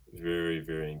guy, very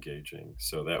very engaging.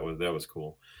 So that was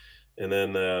cool. And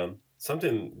then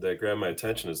something that grabbed my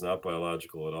attention is not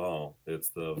biological at all. It's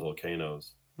the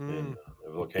volcanoes in Mm.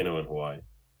 a volcano in Hawaii.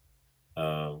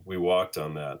 We walked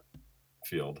on that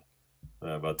field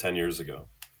about 10 years ago,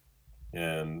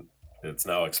 and it's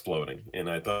now exploding. And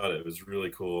I thought it was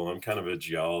really cool. I'm kind of a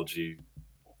geology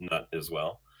nut as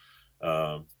well,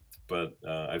 um, but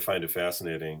I find it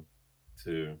fascinating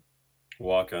to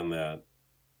walk on that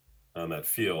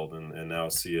field and now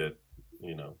see it,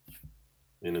 you know,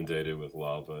 inundated with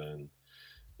lava, and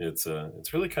it's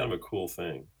really kind of a cool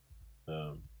thing.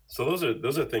 So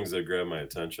those are things that grab my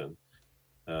attention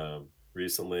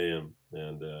recently,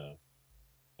 and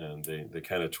they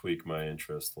kind of tweak my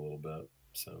interest a little bit.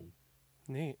 So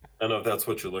Neat. I don't know if that's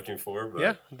what you're looking for,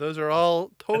 Yeah, but those are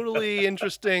all totally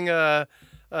interesting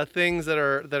things that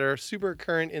are super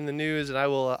current in the news, and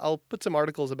I'll put some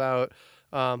articles about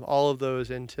all of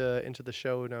those into the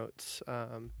show notes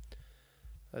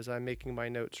as I'm making my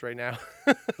notes right now.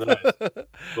 nice.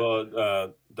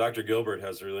 Well, Dr. Gilbert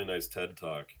has a really nice TED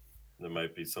talk. That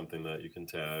might be something that you can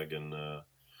tag, and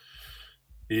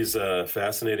he's a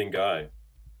fascinating guy.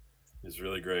 He's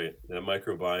really great. That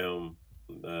microbiome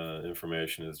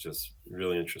information is just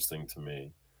really interesting to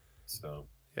me. So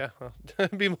Yeah, well,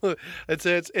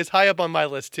 it's high up on my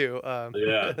list too.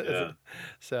 yeah, yeah,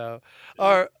 So,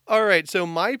 yeah. all right. So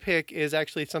my pick is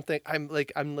actually something I'm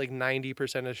like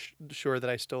 90% sure that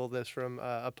I stole this from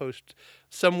a post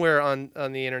somewhere on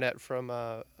the internet from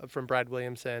Brad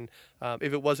Williamson.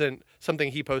 If it wasn't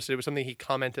something he posted, it was something he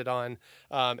commented on,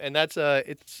 and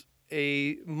it's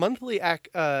a monthly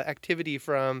activity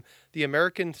from the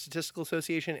American Statistical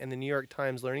Association and the New York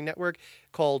Times Learning Network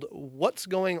called "What's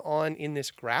Going On in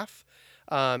This Graph."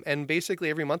 And basically,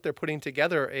 every month they're putting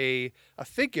together a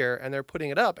figure and they're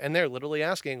putting it up and they're literally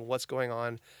asking what's going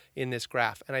on in this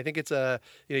graph. And I think it's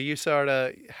you sort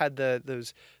of had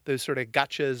those sort of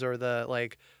gotchas or the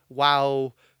like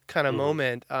wow kind of Hmm.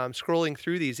 moment scrolling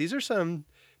through these. These are some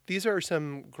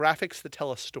graphics that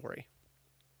tell a story.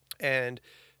 And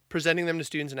presenting them to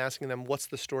students and asking them what's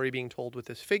the story being told with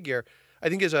this figure, I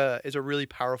think is a really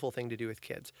powerful thing to do with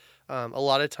kids. A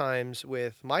lot of times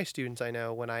with my students, I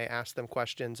know when I ask them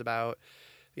questions about,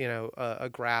 a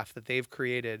graph that they've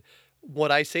created,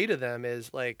 what I say to them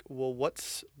is like, well,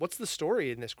 what's the story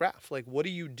in this graph? Like, what are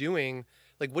you doing?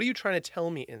 Like, what are you trying to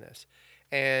tell me in this?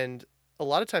 And a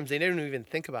lot of times they don't even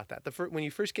think about that. When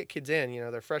you first get kids in,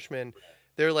 they're freshmen,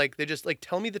 they just like,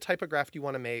 tell me the type of graph you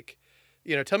want to make.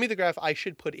 Tell me the graph I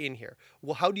should put in here.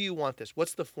 Well, how do you want this?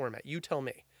 What's the format? You tell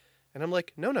me. And I'm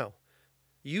like, no,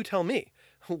 you tell me.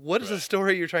 What is the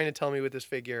story you're trying to tell me with this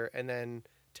figure? And then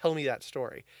tell me that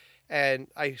story. And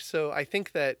I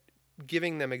think that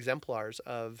giving them exemplars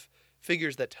of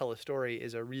figures that tell a story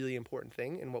is a really important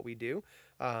thing in what we do,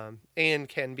 and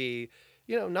can be,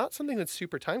 not something that's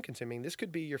super time consuming. This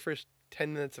could be your first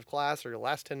 10 minutes of class or your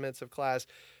last 10 minutes of class,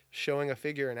 showing a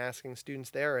figure and asking students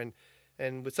there.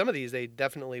 And with some of these, they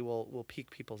definitely will pique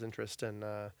people's interest and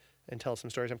tell some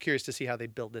stories. I'm curious to see how they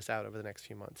build this out over the next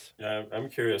few months. Yeah, I'm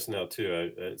curious now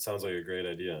too. It sounds like a great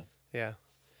idea. Yeah.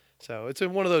 So it's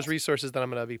one of those resources that I'm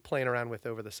going to be playing around with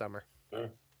over the summer. Sure.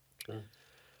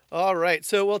 All right.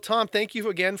 So, well, Tom, thank you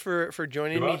again for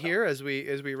joining me here as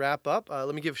we wrap up.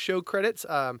 Let me give show credits.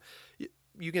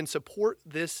 You can support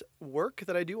this work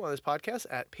that I do on this podcast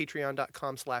at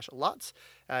patreon.com/lots.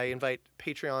 I invite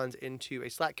Patreons into a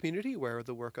Slack community where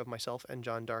the work of myself and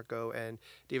John Darko and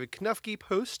David Knufke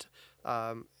post.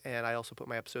 And I also put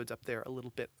my episodes up there a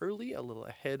little bit early, a little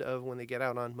ahead of when they get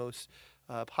out on most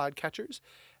podcatchers.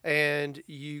 And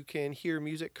you can hear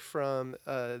music from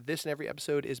this, and every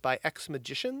episode is by X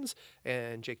Magicians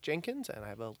and Jake Jenkins, and I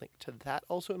have a link to that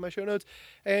also in my show notes.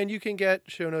 And you can get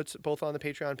show notes both on the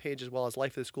Patreon page as well as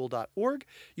lifeoftheschool.org.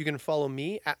 You can follow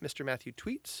me at Mr. Matthew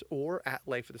Tweets or at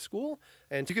Life of the School,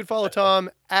 and you can follow Tom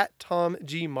at Tom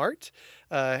G. Mart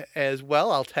as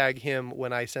well. I'll tag him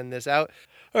when I send this out.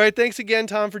 All right, thanks again,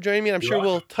 Tom, for joining me. I'm sure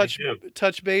we'll touch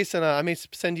base, and I may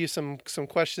send you some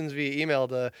questions via email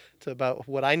to about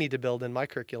what I need to build in my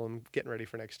curriculum getting ready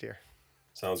for next year.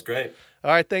 Sounds great.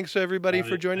 All right, thanks everybody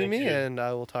for joining me, and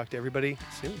I will talk to everybody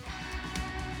soon.